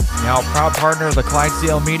now proud partner of the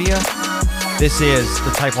Clydesdale Media. This is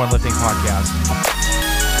the Type 1 Lifting Podcast.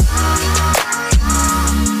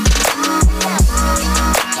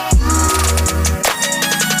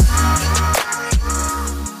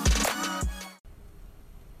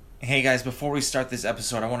 Hey guys, before we start this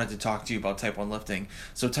episode, I wanted to talk to you about Type 1 Lifting.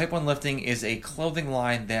 So Type 1 Lifting is a clothing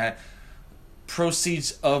line that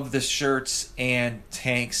proceeds of the shirts and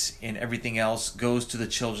tanks and everything else goes to the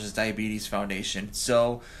Children's Diabetes Foundation.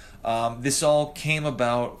 So this all came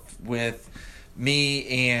about with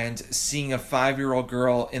me and seeing a 5-year-old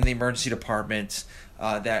girl in the emergency department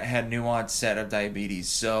that had new onset of diabetes.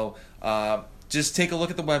 So just take a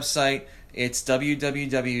look at the website. It's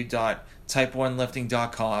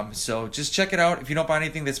www.type1lifting.com. So just check it out. If you don't buy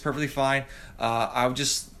anything, that's perfectly fine. I would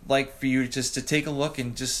just like for you just to take a look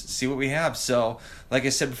and just see what we have. So like I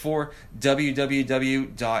said before,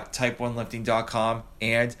 www.type1lifting.com.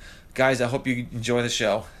 And guys, I hope you enjoy the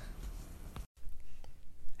show.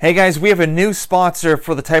 Hey guys, we have a new sponsor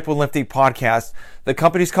for the Type 1 Lifting podcast. The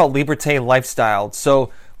company's called Liberté Lifestyle. So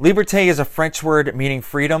Liberté is a French word meaning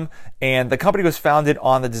freedom, and the company was founded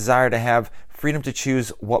on the desire to have freedom to choose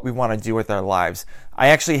what we want to do with our lives. I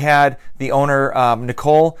actually had the owner,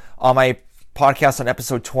 Nicole, on my podcast on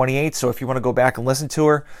episode 28, so if you want to go back and listen to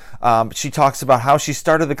her, she talks about how she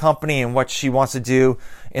started the company and what she wants to do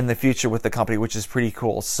in the future with the company, which is pretty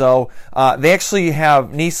cool. So they actually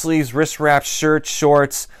have knee sleeves, wrist wraps, shirts,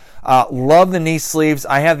 shorts. Love the knee sleeves.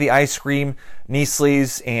 I have the ice cream knee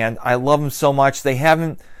sleeves and I love them so much.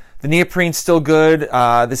 The neoprene's still good.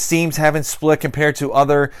 The seams haven't split compared to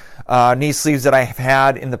other knee sleeves that I have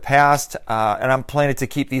had in the past, and I'm planning to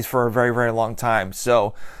keep these for a very, very long time.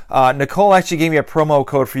 So Nicole actually gave me a promo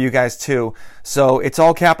code for you guys too. So it's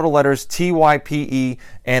all capital letters, TYPE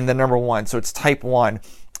and the number 1. So it's Type 1.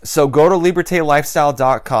 So go to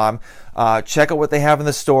libertelifestyle.com, check out what they have in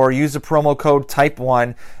the store, use the promo code Type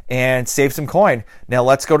 1 and save some coin. Now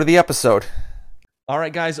let's go to the episode. All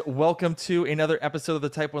right, guys, welcome to another episode of the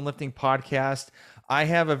Type 1 Lifting Podcast. I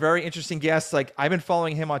have a very interesting guest. I've been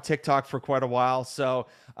following him on TikTok for quite a while. So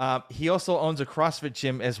he also owns a CrossFit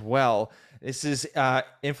gym as well. This is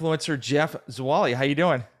influencer Jeff Zwally. How you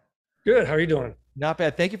doing? Good. How are you doing? Not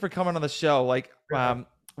bad. Thank you for coming on the show.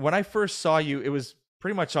 When I first saw you, it was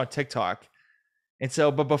pretty much on TikTok. And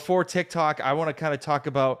so, but before TikTok, I want to kind of talk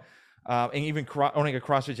about, and even owning a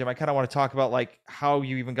CrossFit gym, I kind of want to talk about how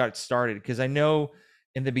you even got it started. Because I know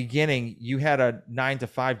in the beginning you had a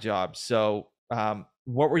 9-to-5 job. So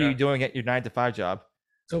what were you doing at your 9-to-5 job?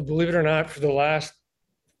 So believe it or not, for the last,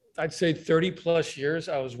 I'd say 30 plus years,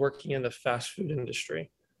 I was working in the fast food industry.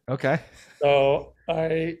 Okay. So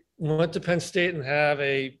I went to Penn State and have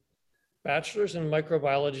a bachelor's in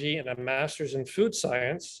microbiology and a master's in food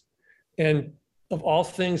science. And of all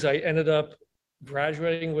things, I ended up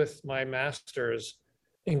graduating with my master's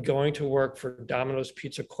and going to work for Domino's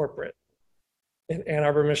Pizza Corporate in Ann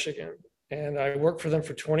Arbor, Michigan. And I worked for them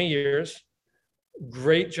for 20 years.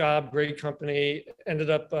 Great job, great company. Ended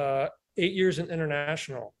up 8 years in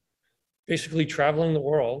international, basically traveling the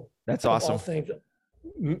world. That's awesome. All things,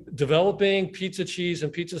 developing pizza cheese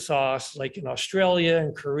and pizza sauce, like in Australia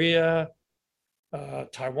and Korea,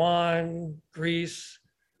 Taiwan, Greece.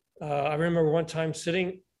 I remember one time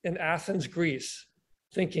sitting in Athens, Greece,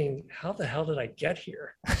 thinking, how the hell did I get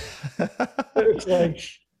here? It's kind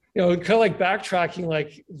of like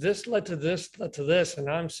backtracking, this led to this, and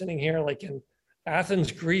now I'm sitting here in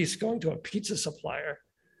Athens, Greece, going to a pizza supplier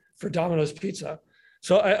for Domino's Pizza.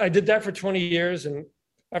 So I did that for 20 years. And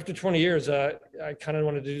after 20 years, I kind of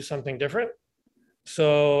wanted to do something different.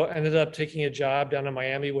 So I ended up taking a job down in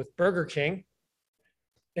Miami with Burger King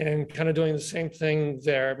and kind of doing the same thing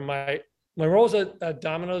there. My roles at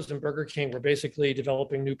Domino's and Burger King were basically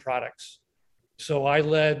developing new products. So I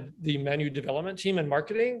led the menu development team and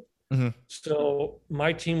marketing. Mm-hmm. So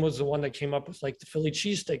my team was the one that came up with the Philly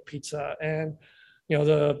cheesesteak pizza and,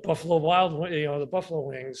 the Buffalo the Buffalo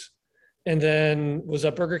wings, and then was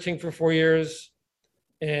at Burger King for 4 years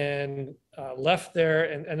and left there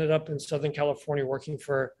and ended up in Southern California working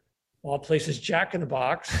for all places, Jack in the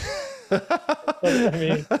Box.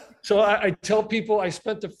 So I tell people I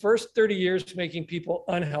spent the first 30 years making people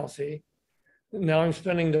unhealthy. Now I'm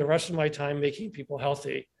spending the rest of my time making people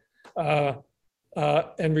healthy. Kind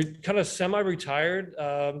of semi-retired.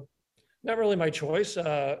 Not really my choice.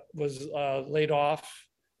 Was laid off,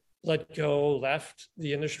 let go, left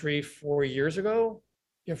the industry 4 years ago.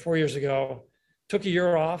 4 years ago. Took a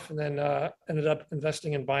year off and then ended up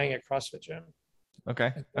investing in buying a CrossFit gym.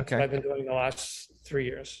 Okay. That's what I've been doing the last 3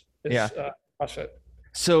 years. CrossFit.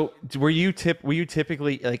 So were you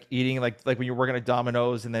typically like eating like when you were working at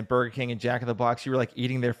Domino's and then Burger King and Jack in the Box, you were like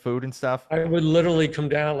eating their food and stuff? I would literally come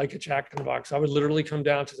down like a Jack in the Box. I would literally come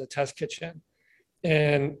down to the test kitchen,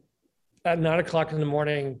 and at 9 o'clock in the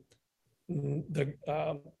morning, the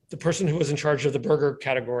person who was in charge of the burger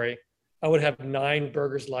category, I would have 9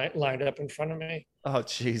 burgers lined up in front of me. Oh,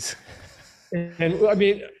 jeez. And I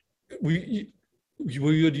mean, we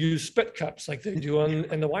we would use spit cups like they do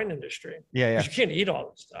in the wine industry, Yeah, yeah. because you can't eat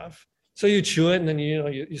all this stuff. So you chew it and then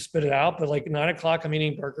you spit it out. But like 9 o'clock, I'm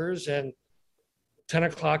eating burgers, and 10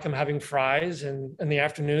 o'clock, I'm having fries, and in the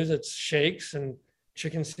afternoons, it's shakes and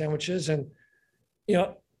chicken sandwiches. And you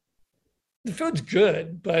know, the food's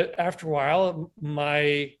good, but after a while,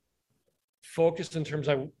 my focus in terms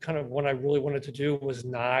of kind of what I really wanted to do was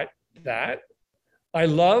not that. I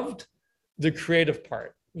loved the creative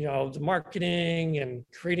part, the marketing and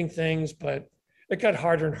creating things, but it got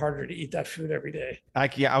harder and harder to eat that food every day.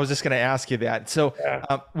 Yeah, I was just gonna ask you that. So,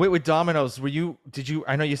 Yeah. with Domino's, did you?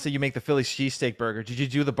 I know you said you make the Philly cheesesteak burger. Did you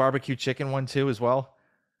do the barbecue chicken one too as well?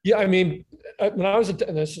 Yeah. I mean, when I was,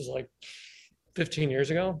 and this is like 15 years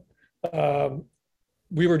ago, um,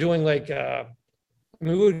 we were doing like,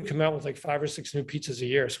 we would come out with like 5 or 6 new pizzas a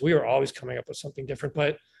year. So we were always coming up with something different.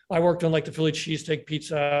 But I worked on like the Philly cheesesteak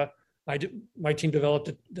pizza. My team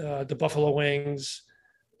developed the buffalo wings,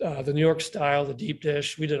 the New York style, the deep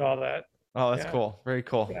dish. We did all that. Oh, that's Yeah. cool. Very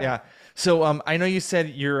cool. Yeah. Yeah. So, I know you said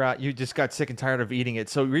you just got sick and tired of eating it.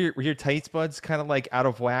 So, were your taste buds kind of like out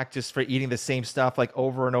of whack just for eating the same stuff like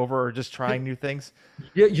over and over, or just trying new things?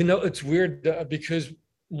 Yeah. It's weird because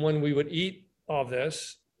when we would eat all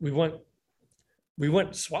this, we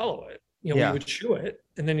wouldn't swallow it. We Yeah. would chew it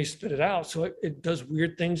and then you spit it out. So it does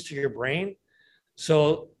weird things to your brain.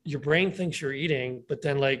 So your brain thinks you're eating, but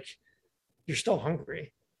then like you're still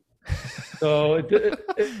hungry. So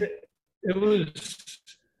it was,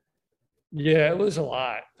 yeah, it was a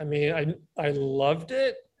lot. I mean, I loved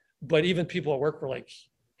it, but even people at work were like,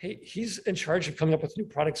 "Hey, he's in charge of coming up with new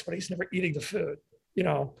products, but he's never eating the food."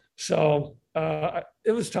 So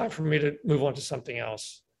it was time for me to move on to something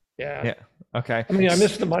else. Yeah. Yeah. Okay. I mean, I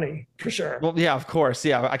missed the money for sure. Well, yeah, of course.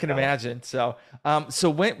 Yeah, I can Yeah. imagine. So, so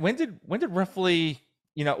when did roughly,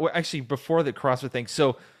 well, actually before the CrossFit thing,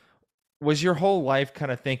 so was your whole life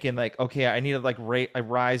kind of thinking like, okay, I need to like I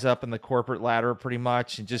rise up in the corporate ladder pretty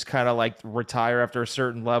much and just kind of like retire after a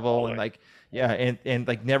certain level and Totally. like, yeah, and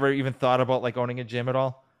like never even thought about like owning a gym at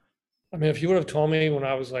all? I mean, if you would have told me when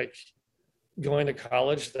I was like going to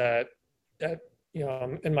college that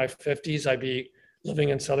I'm in my 50s, I'd be living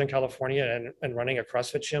in Southern California and running a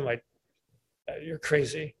CrossFit gym, you're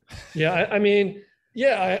crazy. Yeah, I mean,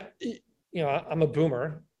 yeah, I'm a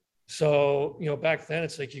boomer. So, back then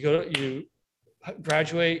it's like you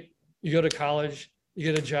graduate, you go to college, you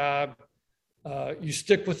get a job, you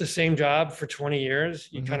stick with the same job for 20 years,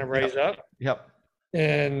 you kind of Yep. raise up. Yep.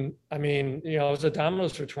 And I mean, I was at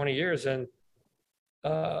Domino's for 20 years. And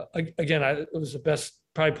again, it was the best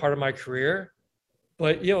probably part of my career.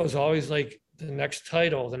 But it was always like the next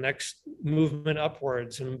title, the next movement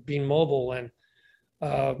upwards and being mobile. And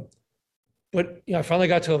uh, but I finally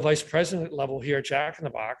got to a vice president level here at Jack in the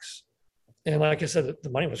Box. And like I said, the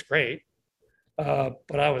money was great,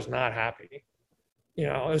 but I was not happy. It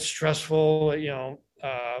was stressful,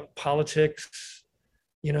 politics,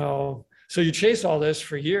 So you chase all this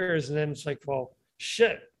for years, and then it's like, well,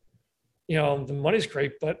 shit, the money's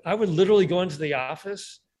great, but I would literally go into the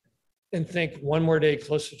office and think one more day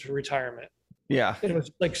closer to retirement. Yeah. It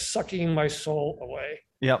was like sucking my soul away.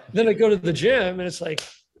 Yep. Then I go to the gym and it's like,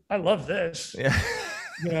 I love this. Yeah.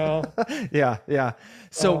 You know, Yeah. Yeah.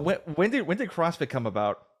 So um, when did CrossFit come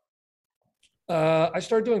about? I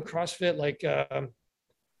started doing CrossFit like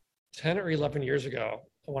 10 or 11 years ago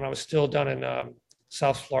when I was still down in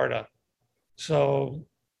South Florida. So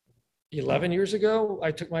 11 years ago,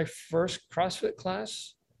 I took my first CrossFit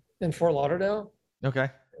class in Fort Lauderdale. Okay.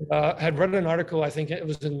 I had read an article, I think it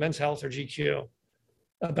was in Men's Health or GQ,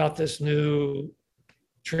 about this new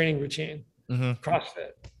training routine,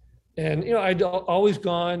 CrossFit. And, I'd always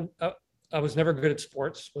gone, I was never good at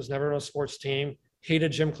sports, was never on a sports team,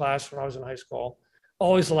 hated gym class when I was in high school,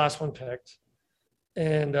 always the last one picked.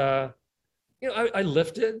 And, I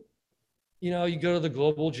lifted, you go to the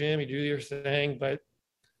global gym, you do your thing, but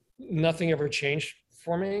nothing ever changed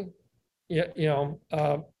for me. Yeah,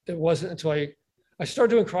 it wasn't until I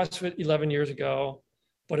started doing CrossFit 11 years ago,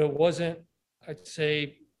 but it wasn't, I'd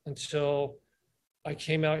say, until I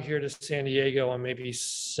came out here to San Diego and maybe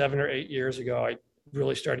 7 or 8 years ago, I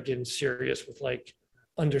really started getting serious with like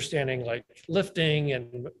understanding like lifting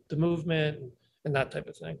and the movement and that type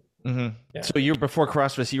of thing. Yeah. So you before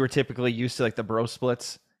CrossFit, you were typically used to like the bro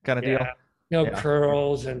splits kind of Yeah. deal. Yeah.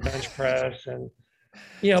 Curls and bench press and,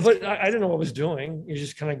 but I didn't know what I was doing. You're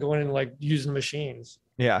just kind of going and like using machines.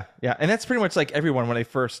 Yeah, yeah, and that's pretty much like everyone when they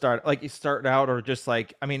first start, like you start out, or just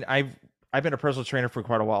like, I mean, I've been a personal trainer for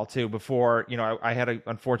quite a while too. Before, I had to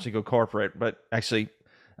unfortunately go corporate, but actually,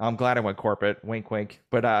 I'm glad I went corporate. Wink, wink.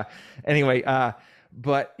 But anyway,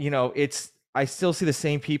 but it's I still see the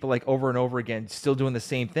same people like over and over again, still doing the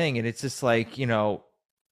same thing, and it's just like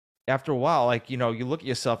after a while, like you look at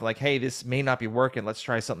yourself like, hey, this may not be working. Let's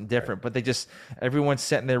try something different. But everyone's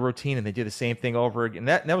set in their routine and they do the same thing over again.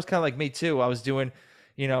 That was kind of like me too. I was doing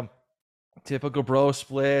you know, typical bro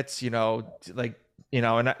splits, like,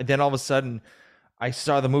 and then all of a sudden I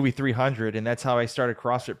saw the movie 300, and that's how I started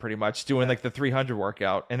CrossFit, pretty much doing like the 300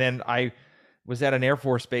 workout. And then I was at an Air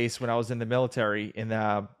Force base when I was in the military, and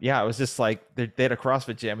it was just like they had a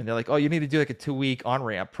CrossFit gym, and they're like, oh, you need to do like a 2-week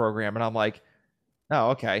on-ramp program. And I'm like,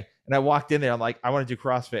 oh, okay. And I walked in there, I'm like, I want to do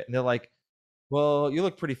CrossFit. And they're like, well, you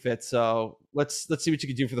look pretty fit, so let's see what you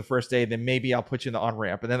can do for the first day. Then maybe I'll put you in the on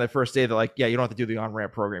ramp. And then the first day, they're like, yeah, you don't have to do the on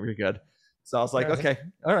ramp program. You're good. So I was like, okay,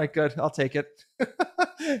 all right, good. I'll take it.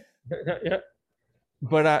 Yeah.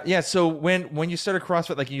 But yeah. So when you started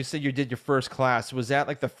CrossFit, like you said, you did your first class. Was that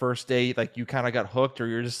like the first day, like you kind of got hooked, or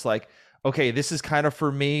you're just like, okay, this is kind of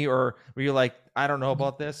for me, or were you like, I don't know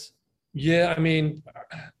about this? Yeah. I mean,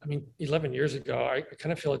 11 years ago, I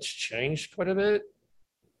kind of feel it's changed quite a bit.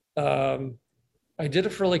 Um, I did it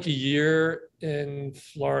for like a year in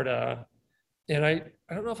Florida, and I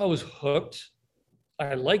don't know if I was hooked.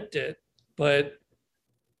 I liked it, but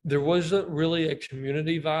there wasn't really a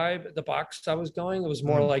community vibe at the box I was going. It was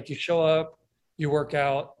more like you show up, you work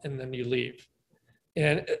out, and then you leave.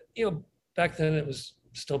 And back then it was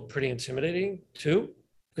still pretty intimidating too,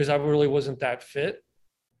 because I really wasn't that fit.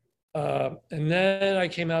 And then I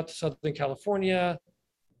came out to Southern California,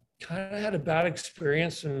 kind of had a bad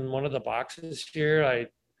experience in one of the boxes here.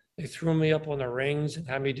 They threw me up on the rings and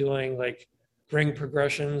had me doing like ring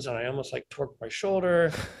progressions, and I almost like torqued my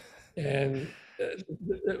shoulder, and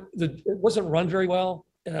it wasn't run very well.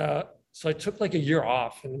 So I took like a year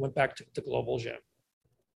off and went back to the global gym,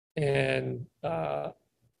 and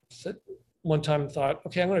said one time thought,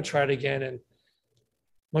 okay, I'm going to try it again, and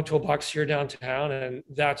went to a box here downtown, and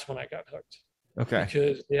that's when I got hooked. Okay.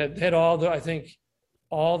 Because they had all the, I think,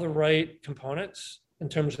 all the right components in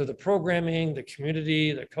terms of the programming, the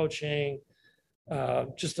community, the coaching,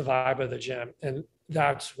 just the vibe of the gym. And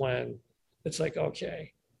that's when it's like,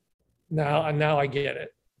 okay, now I get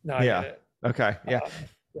it. Now I get it. Okay. Yeah.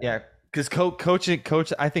 Yeah. Because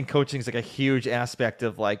I think coaching is like a huge aspect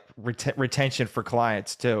of like retention for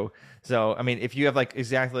clients too. So, I mean, if you have like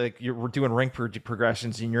exactly like you're doing ring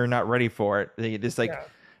progressions and you're not ready for it,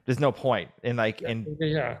 there's no point. And like,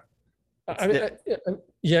 yeah.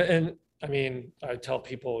 And I mean, I tell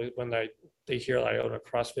people when they hear I own a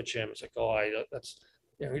CrossFit gym, it's like, oh, that's,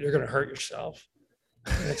 you're going to hurt yourself.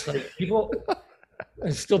 And it's like people,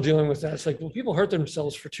 I'm still dealing with that. It's like, well, people hurt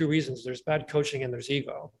themselves for two reasons. There's bad coaching and there's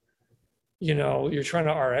ego. You're trying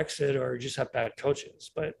to RX it or you just have bad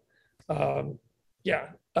coaches. But so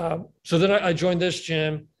then I joined this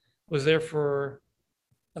gym, was there for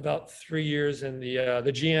about 3 years, and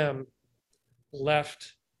the GM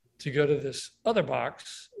left to go to this other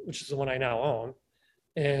box, which is the one I now own.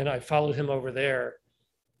 And I followed him over there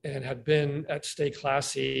and had been at Stay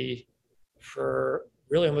Classy for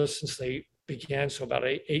really almost since they began. So about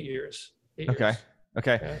 8 years. Okay.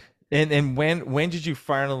 Okay. Yeah. And when did you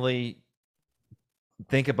finally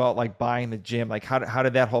think about like buying the gym? Like how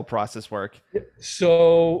did that whole process work?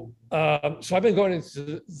 So I've been going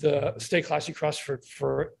into the Stay Classy CrossFit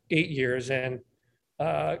for 8 years, and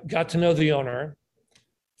got to know the owner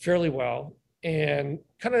fairly well, and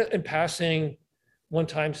kind of in passing one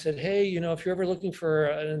time said, hey, if you're ever looking for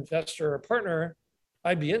an investor or a partner,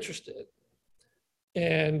 I'd be interested.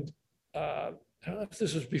 And I don't know if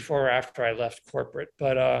this was before or after I left corporate,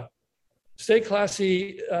 but Stay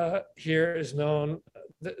Classy here is known,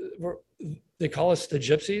 they call us the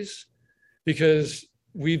gypsies, because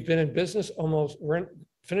we've been in business we're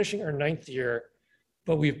finishing our 9th year,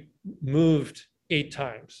 but we've moved 8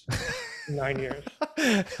 times in 9 years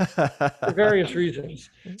for various reasons.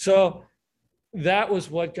 So that was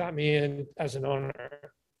what got me in as an owner.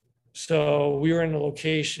 So we were in a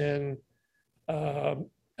location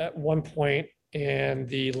at one point, and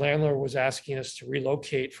the landlord was asking us to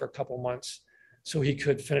relocate for a couple months so he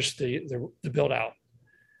could finish the build out.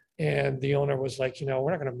 And the owner was like,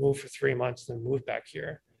 we're not going to move for 3 months and then move back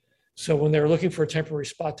here. So when they were looking for a temporary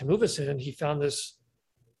spot to move us in, he found this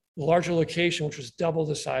larger location, which was double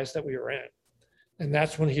the size that we were in. And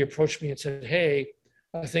that's when he approached me and said, "Hey,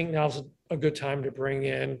 I think now's a good time to bring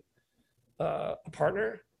in a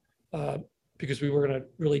partner uh, because we were going to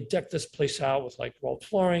really deck this place out with like rolled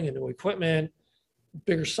flooring and new equipment,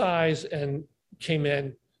 bigger size," and came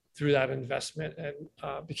in through that investment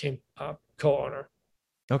and became a co-owner.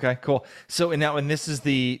 Okay, cool. So and now, and this is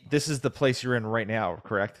the place you're in right now,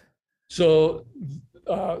 correct? So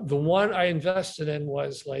the one I invested in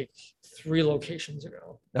was like 3 locations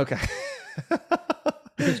ago Okay.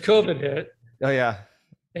 because COVID hit. Oh yeah.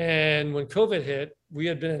 And when COVID hit, we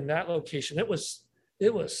had been in that location. It was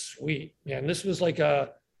sweet, man. This was like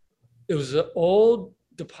it was an old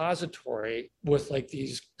depository with like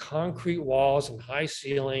these concrete walls and high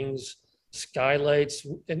ceilings, skylights,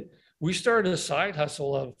 and we started a side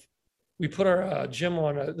hustle of we put our gym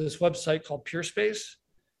on this website called Pure Space,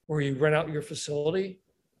 where you rent out your facility,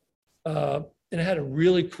 and it had a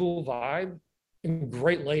really cool vibe and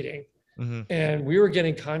great lighting. Hmm. And we were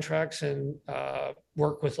getting contracts and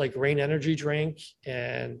work with like Rain Energy Drink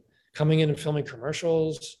and coming in and filming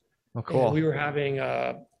commercials. Oh, And we cool. were having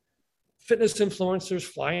fitness influencers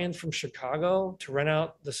fly in from Chicago to rent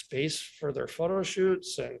out the space for their photo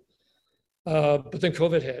shoots. And but then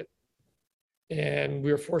COVID hit, and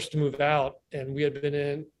we were forced to move out. And we had been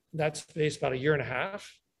in that space about a year and a half,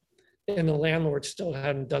 and the landlord still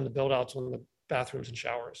hadn't done the build outs on the bathrooms and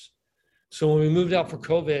showers. So when we moved out for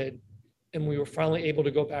COVID and we were finally able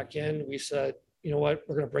to go back in, we said, you know what,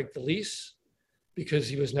 we're going to break the lease because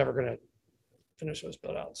he was never going to finish those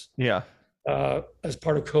build outs. Yeah. As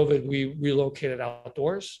part of COVID, we relocated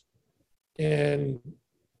outdoors, and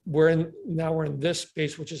now we're in this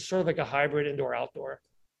space, which is sort of like a hybrid indoor outdoor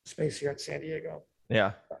space here at San Diego,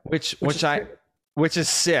 Yeah. Which which which is I great. which is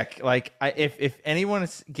sick. Like if anyone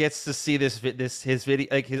gets to see this his video,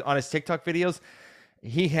 like his on his TikTok videos,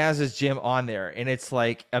 he has his gym on there, and it's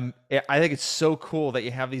like I think it's so cool that you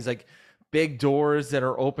have these like big doors that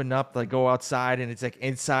are opened up like go outside, and it's like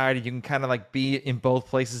inside and you can kind of like be in both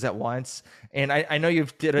places at once. And I know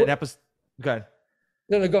you've did an Well, episode. Good.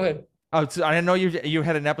 no, no, go ahead. Oh, so I know you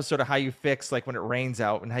had an episode of how you fix like when it rains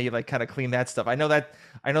out and how you like kind of clean that stuff. I know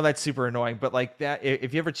that's super annoying, but like that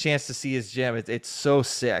if you have a chance to see his gym, it's so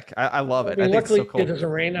sick. I love I it. I mean, think it's so luckily it cool. doesn't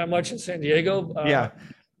rain that much in San Diego, Yeah.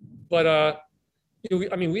 but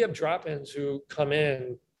I mean, we have drop-ins who come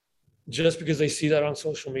in just because they see that on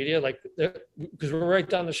social media, like because we're right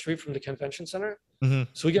down the street from the convention center. Hmm.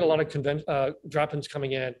 So we get a lot of drop-ins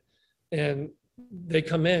coming in, and they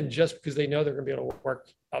come in just because they know they're going to be able to work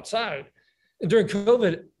outside. And during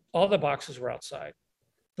COVID, all the boxes were outside.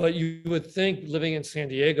 But you would think living in San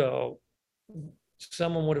Diego,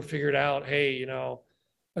 someone would have figured out, hey,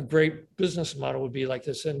 a great business model would be like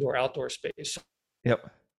this indoor outdoor space Yep.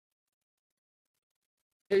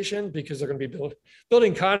 because they're going to be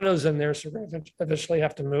building condos in there, so we're going to eventually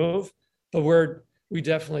have to move. But we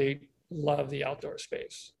definitely love the outdoor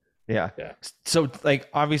space. Yeah. Yeah. So like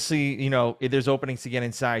obviously, there's openings to get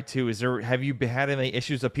inside too. Have you had any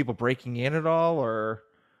issues of people breaking in at all or?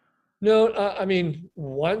 No, I mean,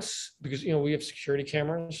 once, because we have security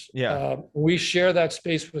cameras. Yeah. We share that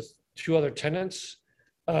space with 2 other tenants,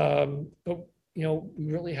 but we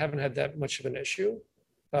really haven't had that much of an issue.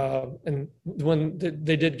 And when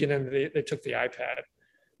they did get in, they took the iPad.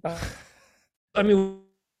 I mean,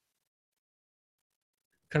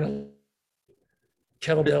 kind of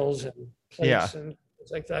kettlebells and Yeah. plates and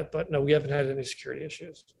things like that. But no, we haven't had any security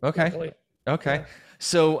issues. Okay. Luckily. Okay. Yeah.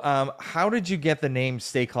 So, how did you get the name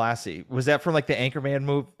Stay Classy? Was that from like the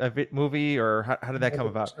Anchorman movie, or how did that come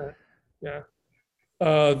about? 100%. Yeah.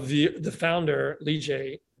 The founder, Lee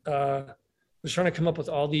J, was trying to come up with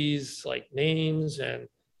all these like names, and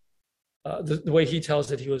the way he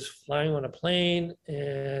tells it, he was flying on a plane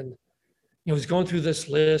and he was going through this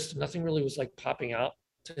list. Nothing really was like popping out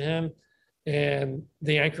to him, and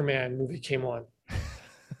the Anchorman movie came on,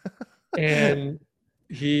 and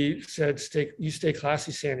he said, "Stay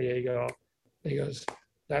classy, San Diego." And he goes,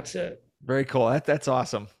 "That's it." Very cool. That's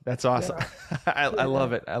awesome. That's awesome. Yeah. I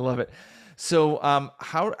love it. I love it. So,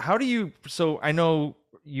 how do you? So I know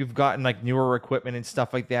you've gotten like newer equipment and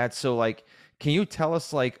stuff like that. So, like, can you tell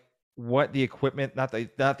us like what the equipment, not the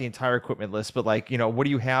entire equipment list, but like what do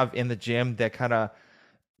you have in the gym that kind of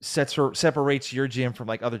separates your gym from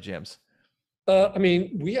like other gyms? I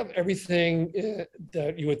mean, we have everything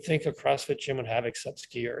that you would think a CrossFit gym would have except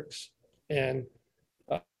ski ergs. And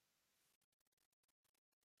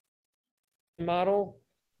model,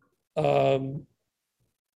 um,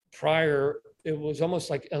 prior, it was almost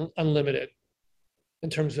like unlimited in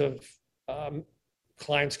terms of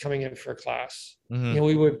clients coming in for a class. Hmm.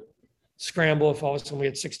 We would scramble if all of a sudden we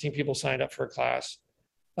had 16 people signed up for a class.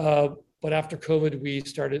 But after COVID, we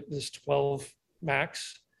started this 12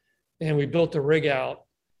 max, and we built the rig out.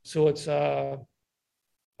 So it's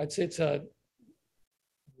I'd say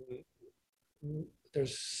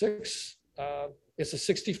there's six. It's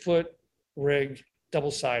a 60-foot rig,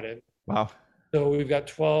 double sided. Wow. So we've got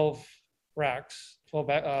 12 racks,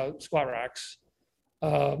 12 squat racks.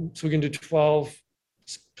 So we can do 12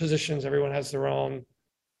 positions. Everyone has their own,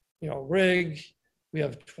 rig. We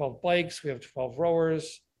have 12 bikes. We have 12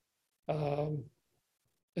 rowers. And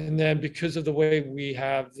then because of the way we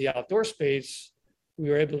have the outdoor space, we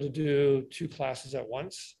were able to do 2 classes at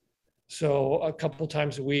once. So a couple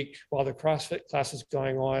times a week while the CrossFit class is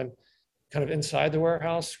going on, kind of inside the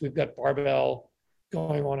warehouse, we've got barbell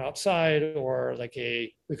going on outside, or like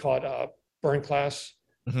we call it a burn class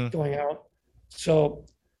going out. So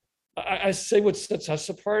I say what sets us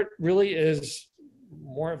apart really is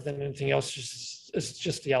more than anything else, it's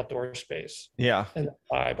just the outdoor space. Yeah. And the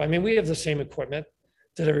vibe. I mean, we have the same equipment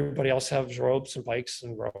that everybody else has, ropes and bikes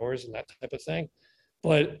and rowers and that type of thing.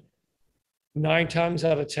 But 9 times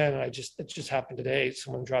out of 10, it just happened today.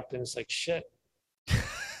 Someone dropped in. It's like, shit,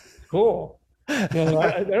 cool. I've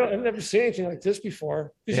never seen anything like this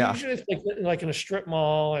before. Because usually it's like in a strip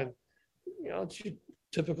mall, and it's your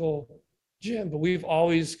typical gym. But we've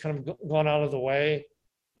always kind of gone out of the way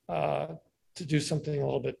to do something a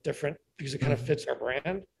little bit different because it kind of fits our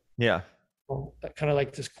brand. Yeah. Kind of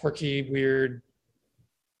like this quirky, weird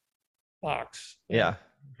box. Yeah.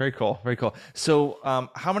 Very cool. Very cool. So,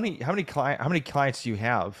 how many clients do you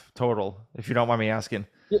have total, if you don't mind me asking?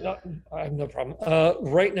 Yeah, I have no problem.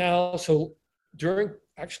 Right now, so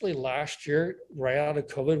actually last year, right out of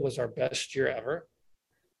COVID, was our best year ever.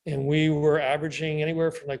 And we were averaging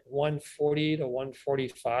anywhere from like 140 to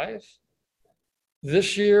 145.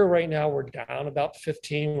 This year, right now, we're down about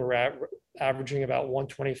 15. We're averaging about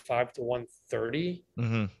 125 to 130.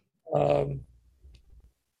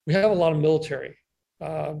 We have a lot of military.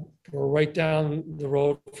 We're right down the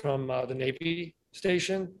road from the Navy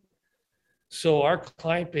station. So our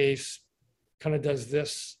client base kind of does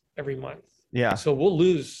this every month. Yeah. So we'll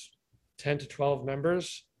lose 10 to 12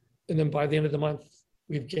 members. And then by the end of the month,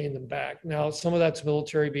 we've gained them back. Now, some of that's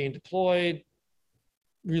military being deployed,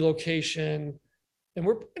 relocation, and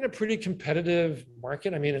we're in a pretty competitive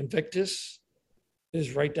market. I mean, Invictus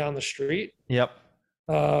is right down the street. Yep.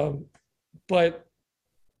 But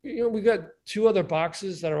we got 2 other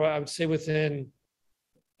boxes that are, I would say, within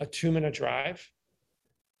a 2-minute drive.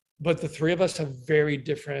 But the 3 of us have very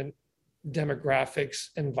different demographics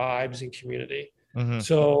and vibes and community.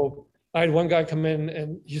 So I had one guy come in,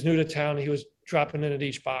 and he's new to town. He was dropping in at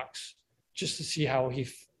each box just to see how he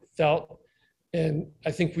felt. And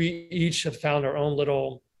I think we each have found our own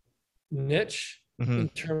little niche in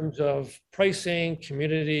terms of pricing,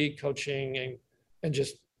 community, coaching, and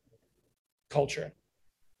just culture.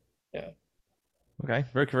 Yeah. Okay.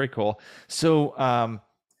 Very, very cool. So,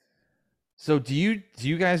 so do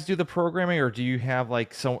you guys do the programming, or do you have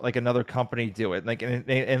like another company do it? Like,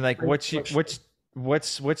 and like, what's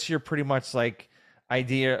your pretty much like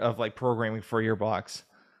idea of like programming for your box?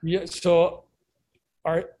 Yeah. So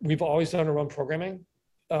we've always done our own programming.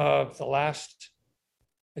 The last,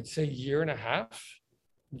 I'd say, year and a half,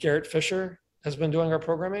 Garrett Fisher has been doing our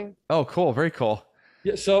programming. Oh, cool. Very cool.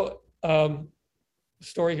 Yeah. So,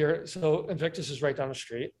 story here. So Invictus is right down the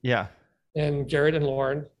street. Yeah. And Garrett and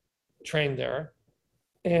Lauren trained there.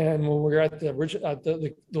 And when we were at the original,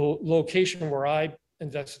 the location where I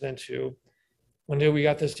invested into, one day we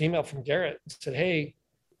got this email from Garrett and said, "Hey,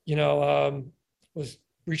 was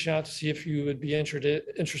reaching out to see if you would be interested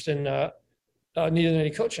in needing any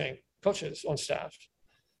coaches on staff."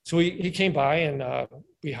 So he came by, and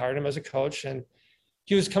we hired him as a coach. And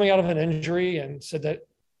he was coming out of an injury and said that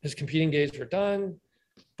his competing days were done,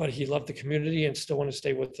 but he loved the community and still wanted to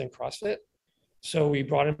stay within CrossFit. So we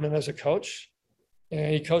brought him in as a coach,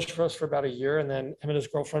 and he coached for us for about a year. And then him and his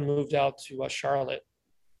girlfriend moved out to Charlotte.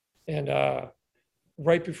 And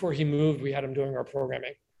right before he moved, we had him doing our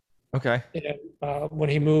programming. Okay. And when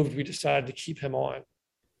he moved, we decided to keep him on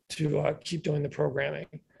to keep doing the programming.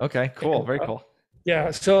 Okay, cool. And, very cool. Yeah.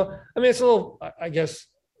 So, I mean, it's a little, I guess,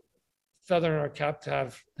 feather in our cap to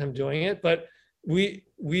have him doing it, but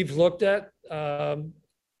we've looked at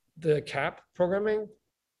the CAP programming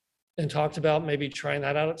and talked about maybe trying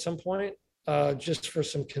that out at some point, just for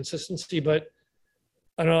some consistency. But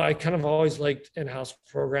I don't know, I kind of always liked in-house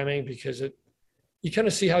programming because you kind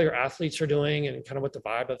of see how your athletes are doing and kind of what the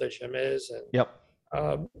vibe of the gym is. And yep.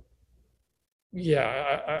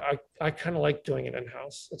 Yeah, I kind of like doing it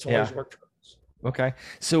in-house. It's always worked for us. Okay.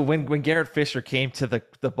 So when Garrett Fisher came to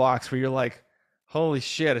the box, where you're like, Holy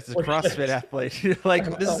shit! It's a Oh, CrossFit shit. athlete. You're like, I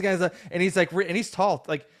this is know. guy's and he's like, and he's tall.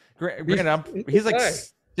 Like, He's, granted, he's a he's big like guy.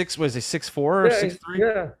 six. Was he 6'4" or Yeah, 6'3"?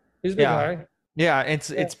 yeah. He's a big Yeah, guy. yeah.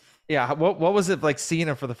 Yeah. Yeah. What was it like seeing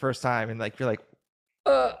him for the first time? And like, you're like,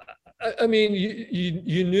 Uh, I mean,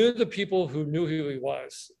 you knew the people who knew who he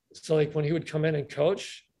was. So like when he would come in and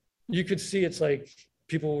coach, you could see it's like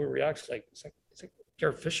people would react like it's like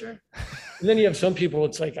Garrett Fisher. And then you have some people,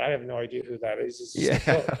 it's like, I have no idea who that is. It's just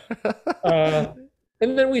the yeah, coach. Uh,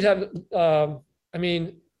 and then we'd have, I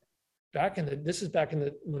mean, this is back in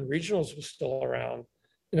the, when regionals was still around.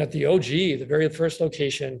 And at the OG, the very first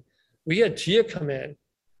location, we had Tia come in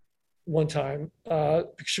one time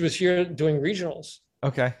because she was here doing regionals.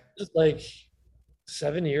 okay, This is like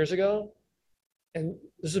 7 years ago. And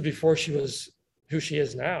this is before she was who she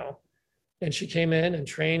is now. And she came in and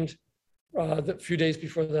trained the few days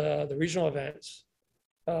before the regional events.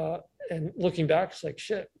 Uh, and looking back, it's like,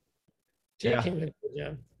 shit, Tia yeah, came into the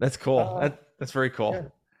gym. that's cool. Uh, That's very cool. yeah,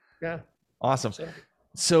 yeah. Awesome. So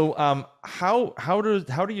So,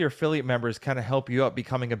 how do your affiliate members kind of help you out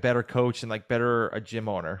becoming a better coach and like better a gym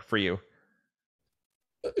owner for you?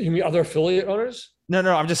 you mean other affiliate owners? No,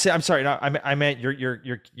 I'm just saying. I'm sorry. No, I meant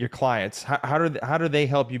your clients. How do they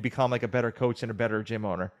help you become like a better coach and a better gym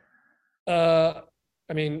owner? Uh,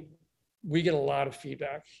 I mean, we get a lot of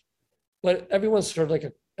feedback, but everyone's sort of like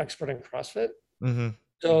an expert in CrossFit. Hmm.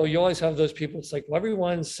 So you always have those people. It's like, well,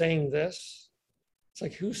 everyone's saying this. It's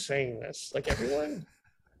like, who's saying this? Like everyone,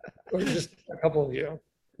 or just a couple of you?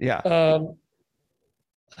 Yeah. Um,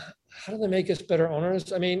 how do they make us better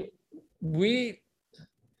owners? I mean, we,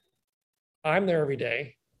 I'm there every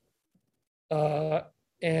day, uh,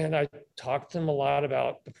 and I talk to them a lot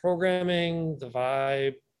about the programming, the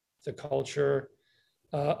vibe, the culture.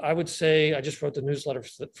 I would say I just wrote the newsletter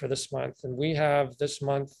for this month, and we have this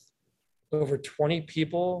month over 20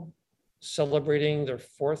 people celebrating their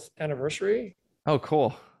 4th anniversary, Oh,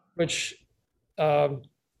 cool. which, um,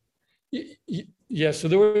 yeah, so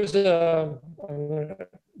there was a, I'm gonna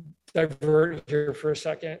divert here for a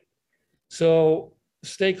second. So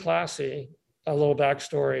stay classy, a little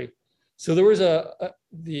backstory. So there was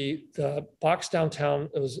the box downtown,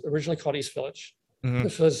 it was originally called East Village. Hmm.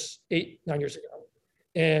 This was 8, 9 years ago.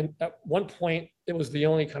 And at one point, it was the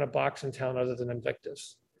only kind of box in town other than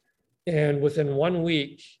Invictus. And within 1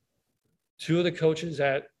 week, 2 of the coaches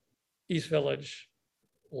at East Village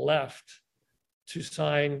left to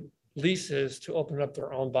sign leases to open up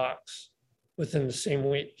their own box within the same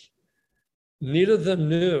week. Neither of them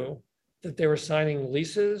knew that they were signing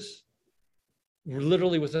leases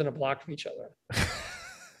literally within a block of each other.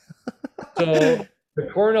 So the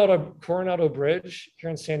Coronado Bridge here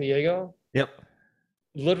in San Diego, Yep.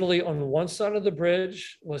 literally on one side of the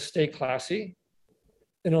bridge was Stay Classy,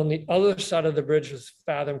 and on the other side of the bridge was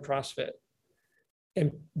Fathom CrossFit.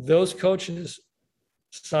 And those coaches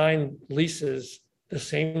signed leases the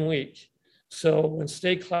same week. So when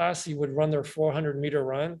Stay Classy would run their 400-meter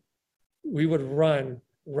run, we would run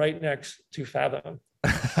right next to Fathom.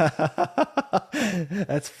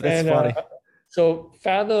 That's And funny. so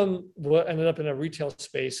Fathom ended up in a retail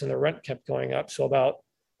space, and the rent kept going up. So about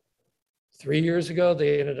 3 years ago,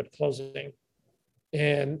 they ended up closing,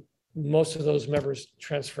 and most of those members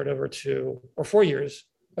transferred over to, or 4 years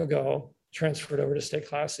ago, transferred over to Stay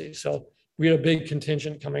Classy. So we had a big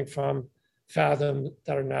contingent coming from Fathom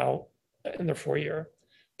that are now in their 4 year.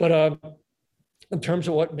 But in terms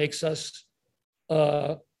of what makes us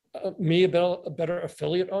me a better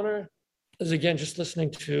affiliate owner is, again, just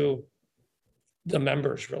listening to the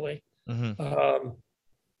members really, Hmm.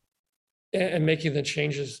 and making the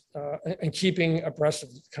changes and keeping abreast of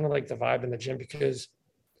kind of like the vibe in the gym, because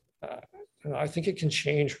I think it can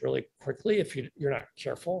change really quickly if you're not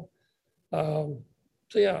careful. So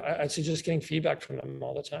yeah, I'd say just getting feedback from them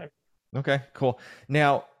all the time. Okay, cool.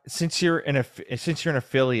 Now, since you're an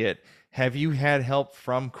affiliate, have you had help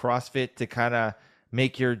from CrossFit to kind of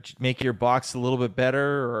make your box a little bit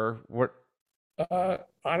better, or what?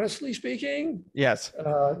 Honestly speaking, Yes,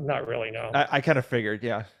 not really, no. I kind of figured.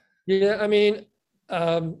 Yeah. Yeah, I mean,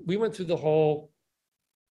 we went through the whole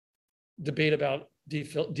debate about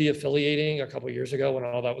de-affiliating a couple of years ago when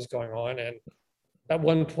all that was going on, and at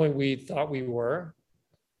one point we thought we were,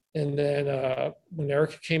 and then when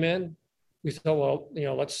Erica came in, we thought,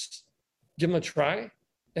 well, let's give them a try,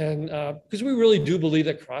 and because we really do believe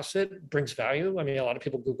that CrossFit brings value. I mean, a lot of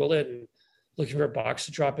people Google it and looking for a box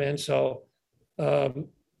to drop in. So, but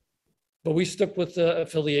we stuck with the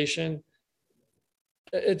affiliation.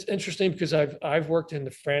 It's interesting because I've worked in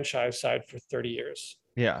the franchise side for 30 years.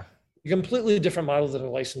 Yeah. A completely different model than a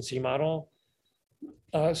licensee model.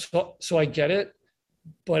 So I get it.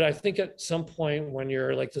 But I think at some point when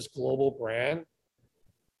you're like this global brand,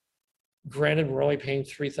 granted, we're only paying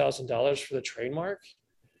 $3,000 for the trademark,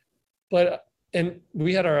 but and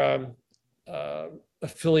we had our uh,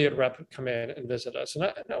 affiliate rep come in and visit us, and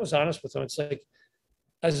I was honest with them. It's like,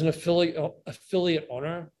 as an affiliate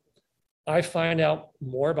owner, I find out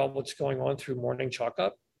more about what's going on through Morning Chalk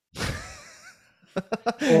Up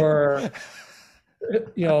or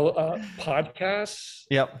podcasts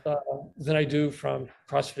Yep. than I do from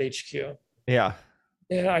CrossFit HQ. Yeah.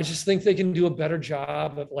 And I just think they can do a better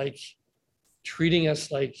job of like treating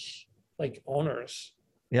us like owners.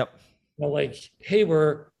 Yep. Like, hey,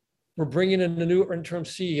 we're bringing in a new interim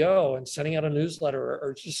CEO and sending out a newsletter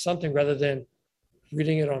or just something rather than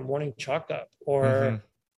reading it on Morning Chalk Up Mm-hmm. or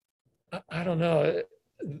I don't know.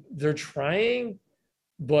 They're trying,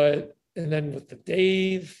 but and then with the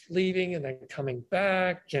Dave leaving and then coming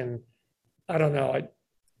back, and I don't know.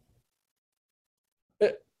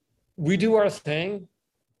 We do our thing,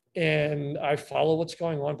 and I follow what's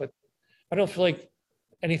going on, but I don't feel like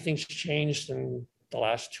anything's changed in the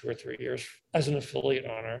last 2 or 3 years as an affiliate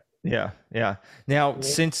owner. Yeah, yeah. Now, Yeah.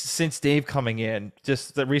 since Dave coming in,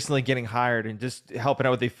 just recently getting hired and just helping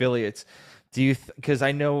out with the affiliates, do you? Because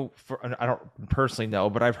I know, I don't personally know,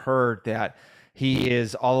 but I've heard that he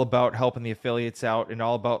is all about helping the affiliates out and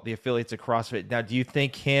all about the affiliates at CrossFit. Now, do you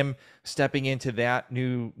think him stepping into that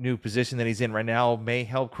new position that he's in right now may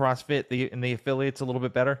help CrossFit and the affiliates a little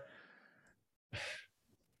bit better?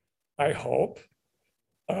 I hope.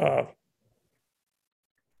 Uh,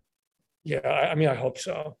 yeah, I mean, I hope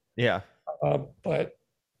so. Yeah. But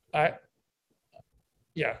I,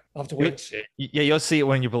 yeah, I'll have to wait and see. Yeah, you'll see it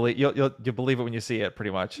when you believe you'll believe it when you see it,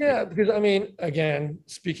 pretty much. Yeah, because I mean, again,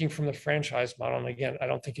 speaking from the franchise model, and again, I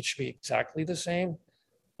don't think it should be exactly the same.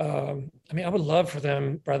 I mean, I would love for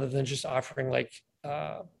them rather than just offering like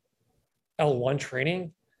L1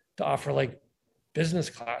 training to offer like business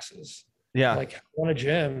classes, Yeah. like how to run a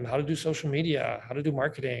gym, how to do social media, how to do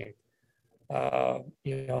marketing,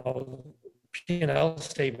 P&L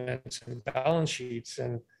statements and balance sheets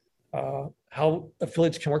and how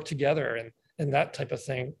affiliates can work together and that type of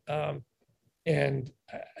thing. And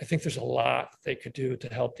I think there's a lot they could do to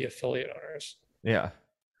help the affiliate owners. Yeah.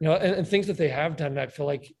 And things that they have done, I feel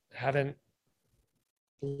like haven't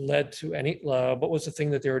led to any. What was the thing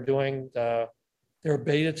that they were doing? They were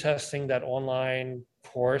beta testing that online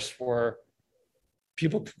course where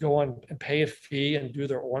people could go on and pay a fee and do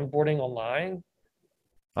their onboarding online.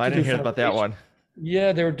 I didn't hear about that one.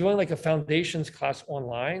 Yeah, they were doing like a foundations class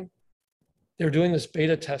online. They were doing this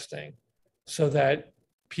beta testing so that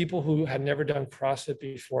people who had never done CrossFit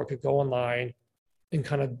before could go online and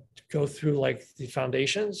kind of go through like the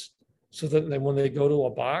foundations so that then when they go to a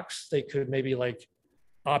box, they could maybe like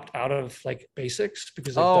opt out of like basics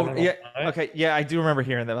because they've done it Yeah. online. Okay. Yeah, I do remember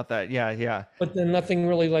hearing about that. Yeah, yeah. But then nothing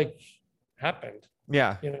really like happened,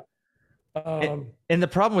 Yeah. you know. And the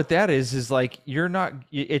problem with that is like you're not.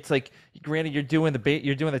 It's like, granted, you're doing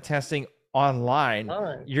the testing online.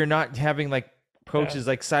 You're not having like coaches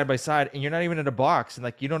like side by side, and you're not even in a box, and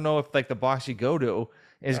like you don't know if like the box you go to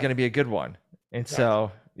is going to be a good one. And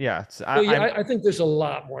so yeah, I think there's a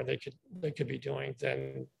lot more they could be doing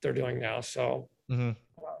than they're doing now. So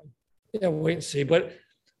wait and see. But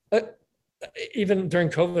even during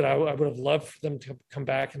COVID, I would have loved for them to come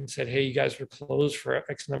back and said, "Hey, you guys were closed for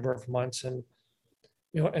X number of months," and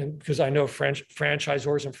and because I know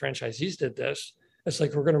franchisors and franchisees did this, it's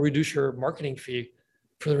like we're going to reduce your marketing fee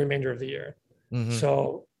for the remainder of the year.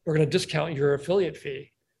 So we're going to discount your affiliate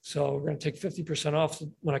fee. So we're going to take 50% off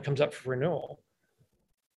when it comes up for renewal.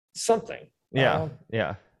 Something. Yeah.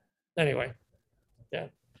 Yeah. Anyway. Yeah.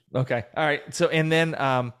 Okay. All right. So, and then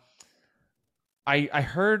I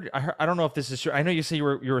heard, I don't know if this is true. I know you say you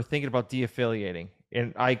were thinking about de-affiliating,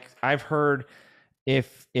 and I've heard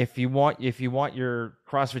if you want your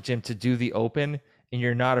CrossFit gym to do the open and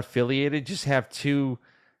you're not affiliated, just have two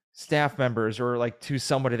staff members or like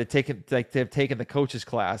somebody that they've taken the coach's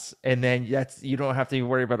class, and then you don't have to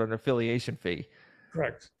worry about an affiliation fee.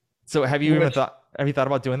 Correct. So have you thought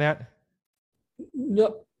about doing that?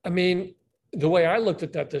 No, I mean, the way I looked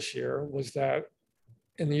at that this year was that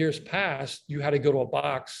in the years past, you had to go to a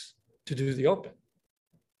box to do the open.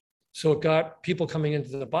 So it got people coming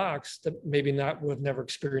into the box that maybe would have never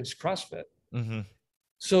experienced CrossFit.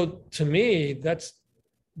 So to me, that's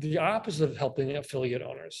the opposite of helping affiliate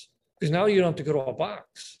owners, because now you don't have to go to a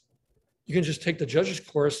box. You can just take the judge's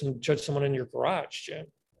course and judge someone in your garage gym.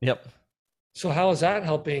 Yep. So how is that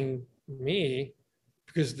helping me?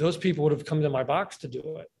 Because those people would have come to my box to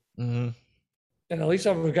do it. And at least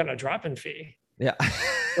I would have gotten a drop-in fee. Yeah.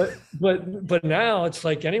 but now it's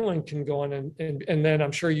like anyone can go in and then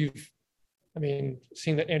I'm sure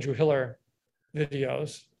seen the Andrew Hiller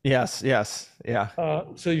videos. Yes, yes, yeah.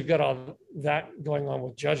 So you've got all that going on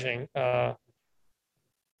with judging.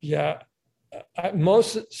 Yeah,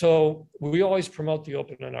 so we always promote the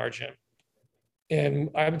open in our gym, and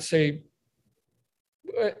I would say,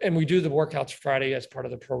 and we do the workouts Friday as part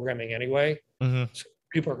of the programming anyway. Hmm. So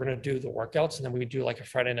people are going to do the workouts, and then we do like a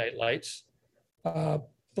Friday night lights.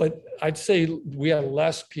 But I'd say we had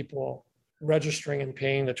less people registering and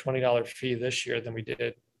paying the $20 fee this year than we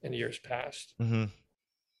did in years past. Hmm.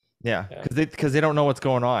 Yeah, Yeah. because they don't know what's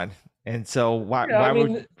going on, and so Yeah, I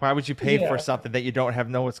mean, why would you pay for yeah, something that you don't have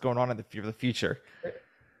know what's going on in the future?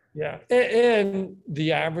 yeah. And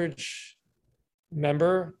the average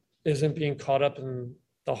member isn't being caught up in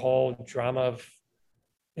the whole drama of,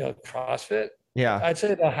 CrossFit. Yeah, I'd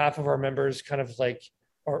say about half of our members kind of like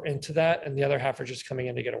are into that, and the other half are just coming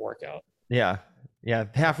in to get a workout. yeah, yeah.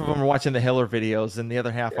 Half of them are watching the Hiller videos, and the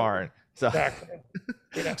other half Yeah, aren't. So, exactly.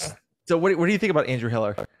 Yeah, so what do you think about Andrew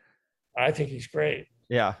Hiller? I think he's great.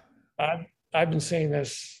 Yeah. I've I've been saying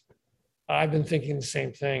this. I've been thinking the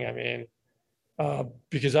same thing. I mean,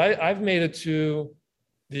 because I've made it to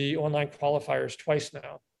the online qualifiers twice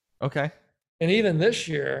now, Okay. and even this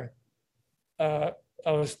year, uh,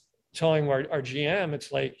 I was telling our GM,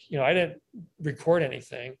 it's like, I didn't record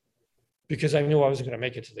anything because I knew I wasn't going to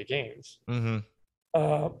make it to the games. Mm-hmm.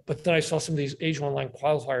 But then I saw some of these Age Online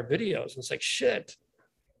qualifier videos, and it's like, shit.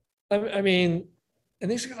 I mean, and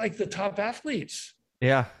these are like the top athletes.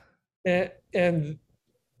 Yeah. And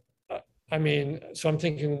I mean, so I'm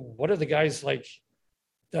thinking, what are the guys like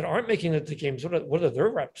that aren't making it to games? What do their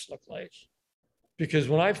reps look like? Because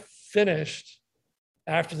when I finished,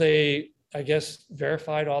 after they, I guess,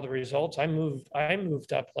 verified all the results, I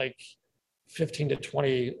moved up like 15 to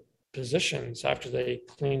 20 positions after they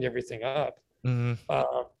cleaned everything up. Mm-hmm.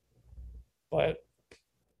 But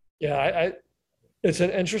yeah, I it's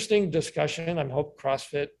an interesting discussion. I hope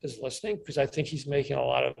CrossFit is listening because I think he's making a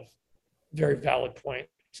lot of very valid points.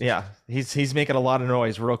 Yeah. He's making a lot of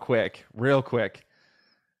noise real quick, real quick.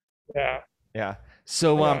 Yeah, Yeah.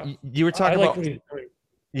 So yeah. you were I talking like about what he's doing.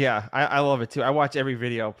 yeah, I love it too. I watch every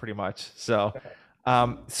video pretty much. So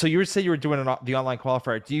so you were saying you were doing the online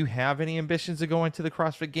qualifier. Do you have any ambitions to go into the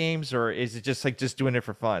CrossFit Games, or is it just like just doing it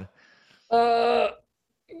for fun? Uh,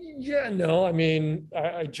 yeah, no, I mean,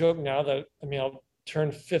 I joke now that I'll turn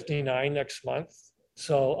 59 next month,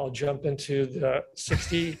 so I'll jump into the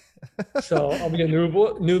 60. So I'll be a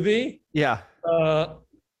newbie. Yeah. Uh,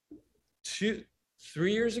 3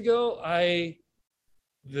 years ago,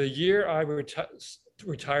 the year I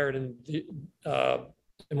retired and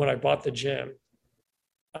when I bought the gym,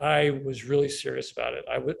 I was really serious about it.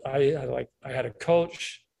 I had a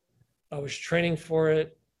coach. I was training for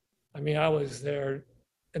it. I mean, I was there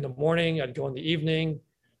in the morning. I'd go in the evening.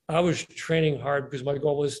 I was training hard because my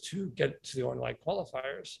goal was to get to the online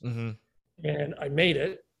qualifiers, Mm-hmm. and I made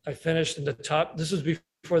it. I finished in the top. This was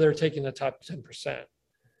before they were taking the top 10%.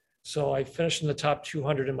 So I finished in the top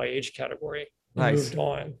 200 in my age category and Nice. moved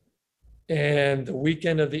on. And the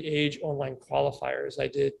weekend of the age online qualifiers, I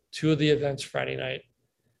did two of the events Friday night.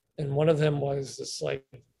 And one of them was this like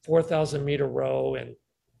 4,000-meter row and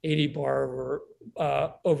 80 bar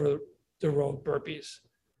over the row burpees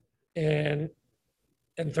and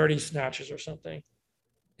 30 snatches or something.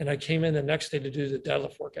 And I came in the next day to do the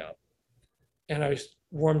deadlift workout. And I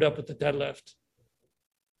warmed up with the deadlift.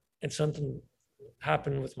 And something